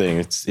 this thing,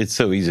 it's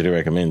so easy to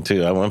recommend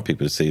too. I want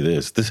people to see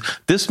this.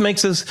 This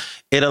makes us,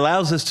 it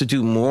allows us to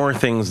do more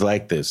things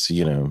like this,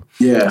 you know.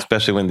 Yeah.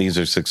 Especially when these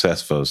are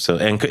successful. So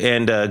and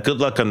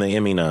good luck on the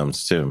Emmy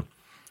noms too.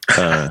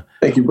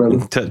 Thank you,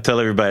 brother. Tell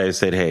everybody I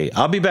said, hey,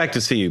 I'll be back to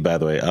see you, by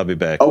the way. I'll be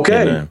back.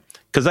 Okay.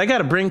 Because I got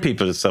to bring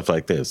people to stuff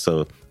like this.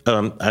 So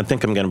I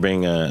think I'm gonna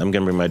bring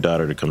my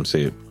daughter to come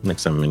see it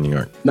next time I'm in New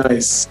York.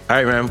 Nice. All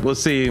right, man. We'll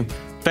see you.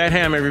 Fat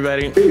Ham,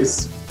 everybody.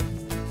 Peace.